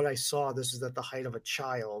 from what I saw, this is at the height of a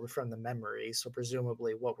child from the memory. So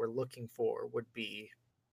presumably what we're looking for would be,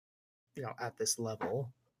 you know, at this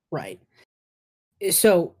level. Right.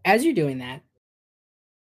 So as you're doing that,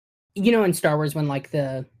 you know, in Star Wars when like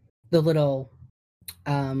the little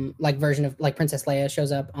like version of like Princess Leia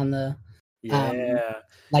shows up on the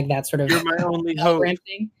like that sort of You're my only hope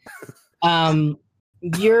thing.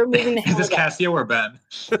 You're moving the Is this Cassio or Ben?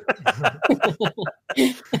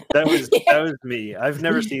 That was me. I've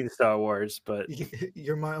never seen Star Wars, but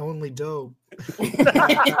You're my only dope.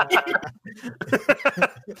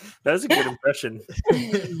 That's a good impression.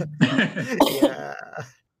 Yeah.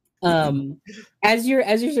 As you're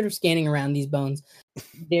sort of scanning around these bones,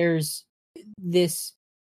 there's this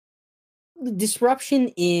disruption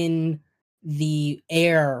in the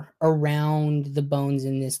air around the bones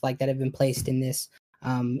in this, like that have been placed in this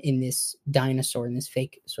dinosaur, in this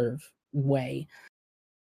fake sort of way.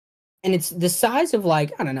 And it's the size of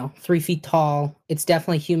like, I don't know, 3 feet tall. It's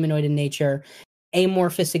definitely humanoid in nature.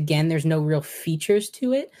 Amorphous again, there's no real features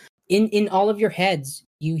to it. In all of your heads,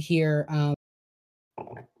 you hear,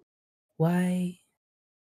 why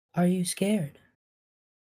are you scared?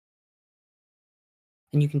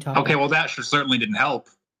 And you can talk. Okay, well, that certainly didn't help.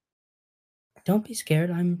 Don't be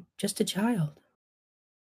scared. I'm just a child.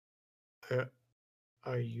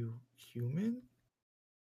 Are you human?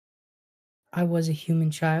 I was a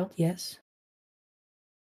human child, yes.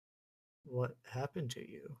 What happened to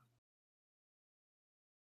you?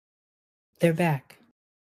 They're back.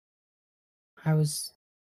 I was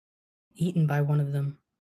eaten by one of them.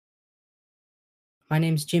 My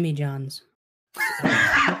name's Jimmy Johns.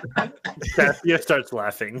 Cassio starts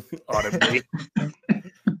laughing audibly.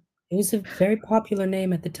 It was a very popular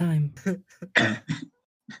name at the time.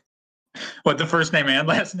 What, the first name and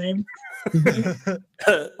last name?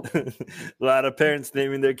 A lot of parents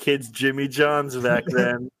naming their kids Jimmy Johns back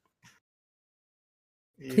then.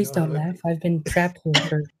 Please don't laugh. I've been trapped here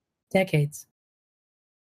for decades.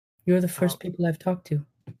 You're the first people I've talked to.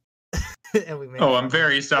 And we made Oh, I'm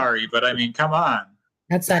very sorry, but I mean, come on.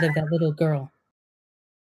 Outside of that little girl.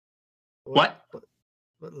 What?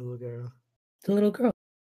 What little girl? The little girl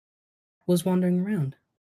was wandering around.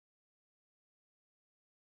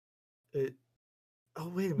 Oh,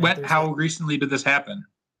 wait a minute. How recently did this happen?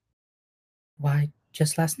 Why,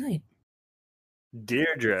 just last night.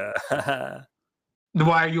 Deirdre.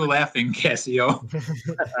 Why are you laughing, Cassio?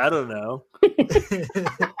 I don't know.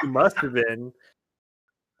 You must have been.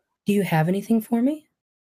 Do you have anything for me?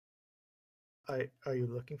 Are you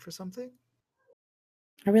looking for something?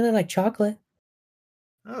 I really like chocolate.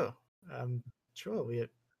 Oh, sure. We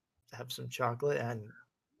have some chocolate, and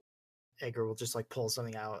Edgar will just like pull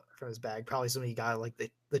something out from his bag. Probably something he got at, like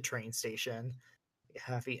the train station, like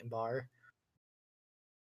a half-eaten bar.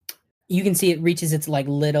 You can see it reaches its like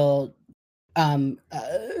little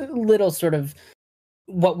sort of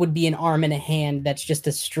what would be an arm and a hand that's just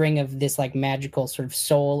a string of this like magical sort of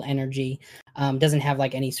soul energy. Doesn't have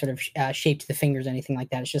like any sort of shape to the fingers, anything like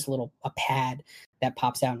that. It's just a pad that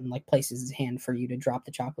pops out and like places his hand for you to drop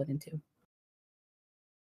the chocolate into.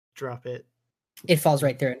 Drop it. It falls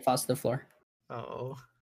right there and falls to the floor. Oh.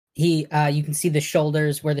 You can see the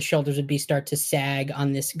shoulders, where the shoulders would be, start to sag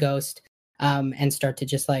on this ghost, and start to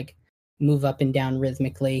just like move up and down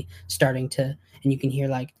rhythmically, and you can hear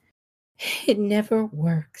like, it never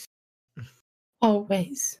works.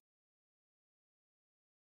 Always.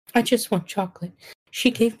 I just want chocolate.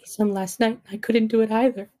 She gave me some last night. I couldn't do it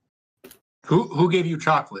either. Who gave you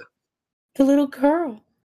chocolate? The little girl.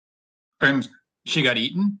 And she got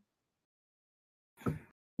eaten?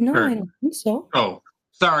 No, I don't think so. Oh,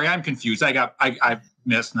 sorry, I'm confused. I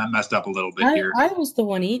messed up a little bit here. I was the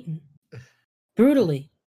one eaten.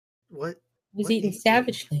 Brutally. What? I was eaten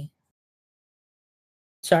savagely.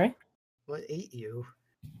 Sorry? What ate you?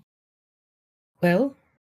 Well,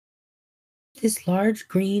 this large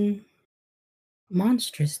green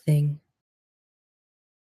monstrous thing.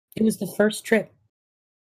 It was the first trip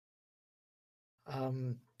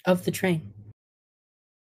of the train.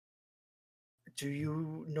 Do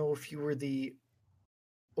you know if you were the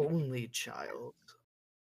only child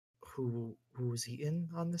who was eaten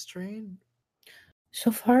on this train? So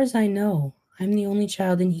far as I know, I'm the only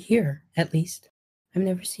child in here, at least. I've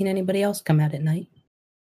never seen anybody else come out at night.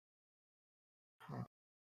 Huh.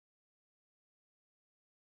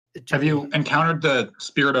 Have you encountered the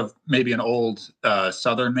spirit of maybe an old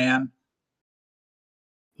Southern man?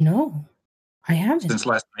 No, I haven't. Since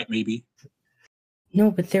last night, maybe? No,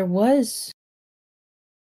 but there was.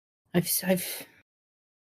 I've.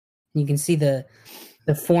 You can see the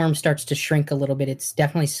form starts to shrink a little bit. It's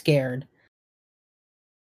definitely scared.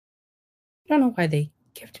 I don't know why they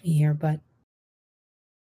kept me here, but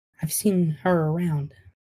I've seen her around.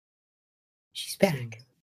 She's back. Seen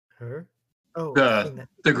her? Oh,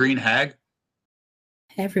 the green hag?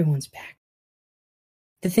 Everyone's back.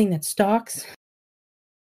 The thing that stalks.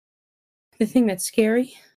 The thing that's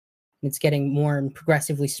scary. It's getting more and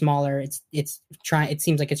progressively smaller. It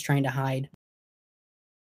seems like it's trying to hide.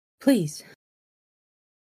 Please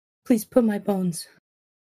put my bones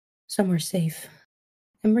somewhere safe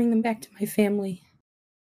and bring them back to my family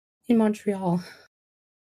in Montreal.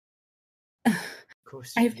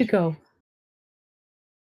 I have to go.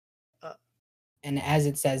 And as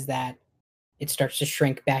it says that, it starts to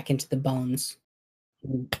shrink back into the bones.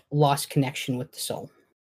 Lost connection with the soul.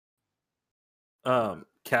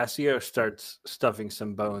 Cassio starts stuffing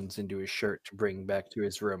some bones into his shirt to bring back to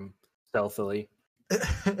his room stealthily.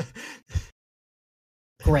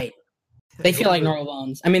 Great. They feel like normal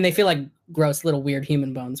bones. I mean, they feel like gross, little weird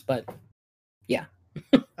human bones, but yeah.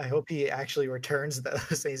 I hope he actually returns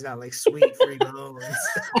those. He's not like sweet free bones.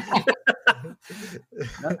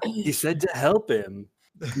 He said to help him.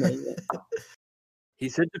 He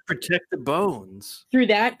said to protect the bones. Through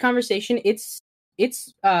that conversation, it's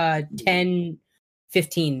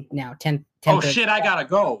 10:15 now. 10. Oh shit! I gotta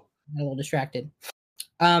go. I'm a little distracted.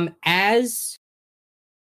 As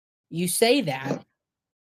you say that,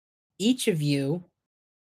 each of you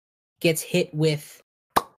gets hit with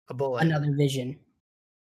a bullet. Another vision.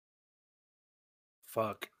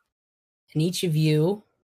 Fuck. And each of you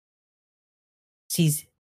sees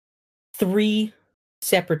 3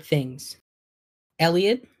 separate things.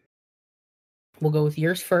 Elliot, we'll go with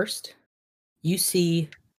yours first. You see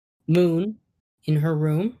Moon in her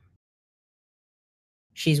room.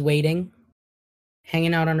 She's waiting,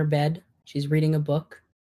 hanging out on her bed. She's reading a book.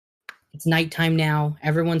 It's nighttime now.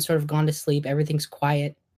 Everyone's sort of gone to sleep. Everything's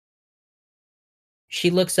quiet. She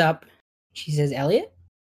looks up. She says, Elliot?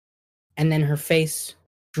 And then her face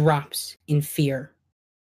drops in fear.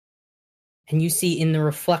 And you see in the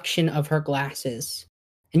reflection of her glasses,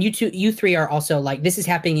 and you three are also like, this is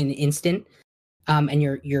happening in an instant, and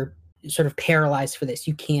you're sort of paralyzed for this.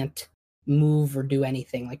 You can't move or do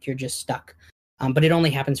anything, like you're just stuck. But it only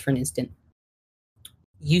happens for an instant.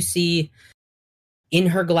 You see in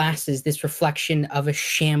her glasses this reflection of a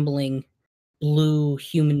shambling blue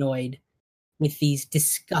humanoid with these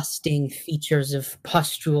disgusting features of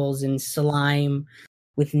pustules and slime,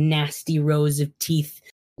 with nasty rows of teeth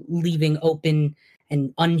leaving open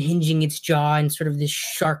and unhinging its jaw in sort of this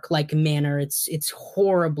shark-like manner. It's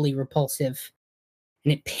horribly repulsive,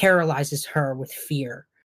 and it paralyzes her with fear,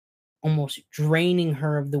 almost draining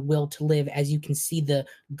her of the will to live. As you can see the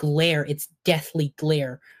glare, its deathly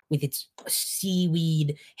glare, with its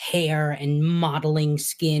seaweed hair and mottling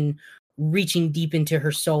skin reaching deep into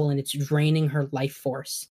her soul, and it's draining her life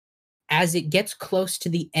force. As it gets close to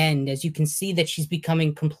the end, as you can see that she's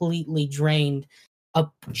becoming completely drained, a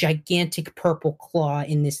gigantic purple claw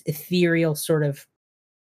in this ethereal sort of,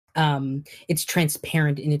 it's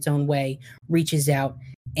transparent in its own way, reaches out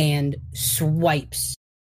and swipes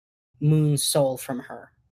Moon's soul from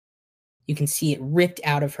her. You can see it ripped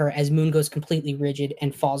out of her as Moon goes completely rigid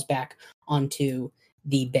and falls back onto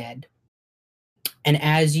the bed. And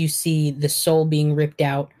as you see the soul being ripped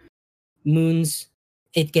out,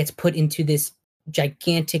 it gets put into this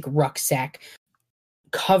gigantic rucksack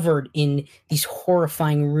covered in these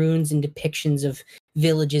horrifying runes and depictions of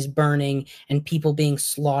villages burning and people being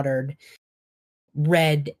slaughtered.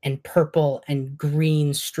 Red and purple and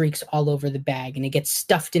green streaks all over the bag, and it gets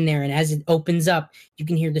stuffed in there. And as it opens up, you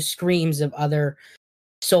can hear the screams of other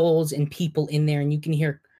souls and people in there, and you can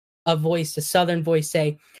hear a southern voice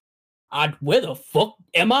say, "Where the fuck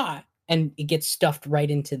am I?" And it gets stuffed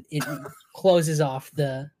right into it. Closes off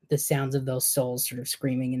the sounds of those souls sort of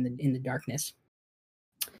screaming in the darkness.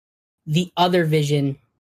 The other vision,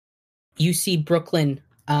 you see Brooklyn,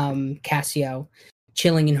 Cassio,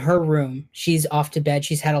 chilling in her room. She's off to bed.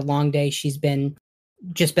 She's had a long day. She's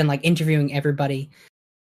just been like interviewing everybody.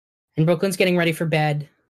 And Brooklyn's getting ready for bed.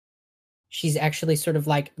 She's actually sort of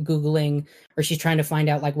like Googling, or she's trying to find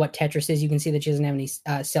out like what Tetris is. You can see that she doesn't have any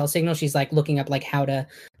cell signal. She's like looking up like how to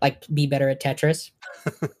like be better at Tetris.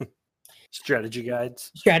 Strategy guides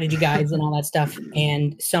And all that stuff.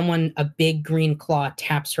 And a big green claw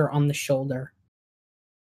taps her on the shoulder.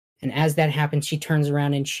 And as that happens, she turns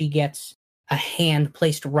around and she gets a hand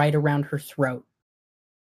placed right around her throat.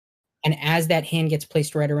 And as that hand gets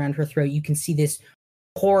placed right around her throat, you can see this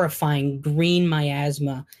horrifying green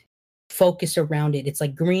miasma focus around it. It's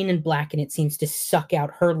like green and black, and it seems to suck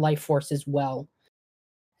out her life force as well.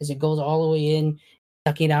 As it goes all the way in,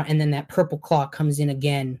 sucking it out, and then that purple claw comes in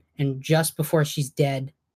again, and just before she's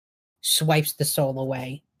dead, swipes the soul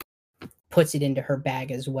away, puts it into her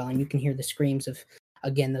bag as well. And you can hear the screams of,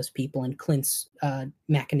 again, those people and Clint's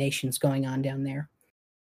machinations going on down there.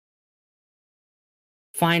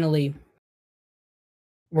 Finally,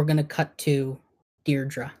 we're going to cut to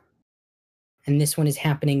Deirdre. And this one is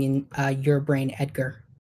happening in your brain, Edgar.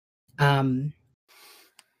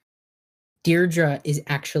 Deirdre is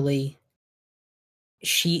actually,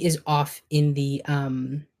 she is off in the,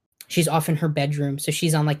 she's off in her bedroom. So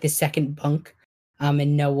she's on like the second bunk.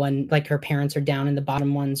 And no one, like her parents are down in the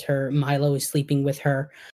bottom ones. Milo is sleeping with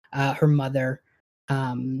her mother,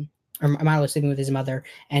 or Milo is sleeping with his mother,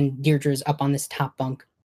 and Deirdre's up on this top bunk.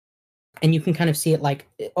 And you can kind of see it like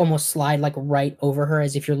almost slide like right over her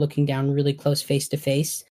as if you're looking down really close face to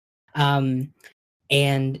face. And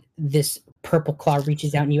this purple claw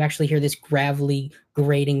reaches out, and you actually hear this gravelly,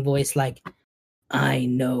 grating voice like, "I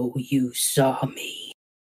know you saw me,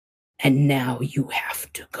 and now you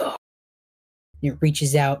have to go." And it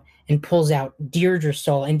reaches out and pulls out Deirdre's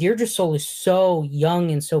soul. And Deirdre's soul is so young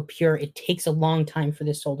and so pure, it takes a long time for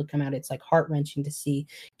this soul to come out. It's like heart-wrenching to see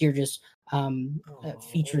Deirdre's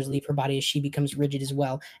features leave her body as she becomes rigid as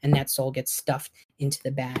well. And that soul gets stuffed into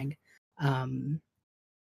the bag.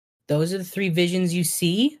 Those are the three visions you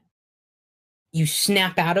see. You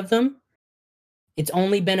snap out of them. It's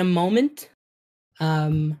only been a moment.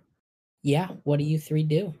 Yeah, what do you three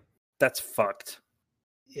do? That's fucked.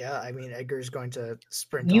 Yeah, I mean, Edgar's going to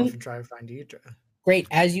sprint off and try to find Deidre. Great.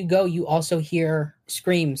 As you go, you also hear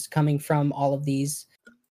screams coming from all of these,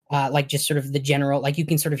 like just sort of the general, like you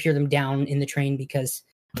can sort of hear them down in the train because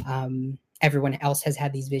everyone else has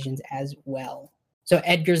had these visions as well. So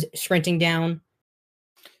Edgar's sprinting down.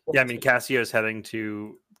 Yeah, I mean, Cassio's heading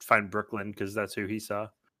to find Brooklyn because that's who he saw.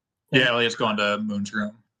 Yeah, Elliot's going to Moon's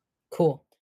room. Cool.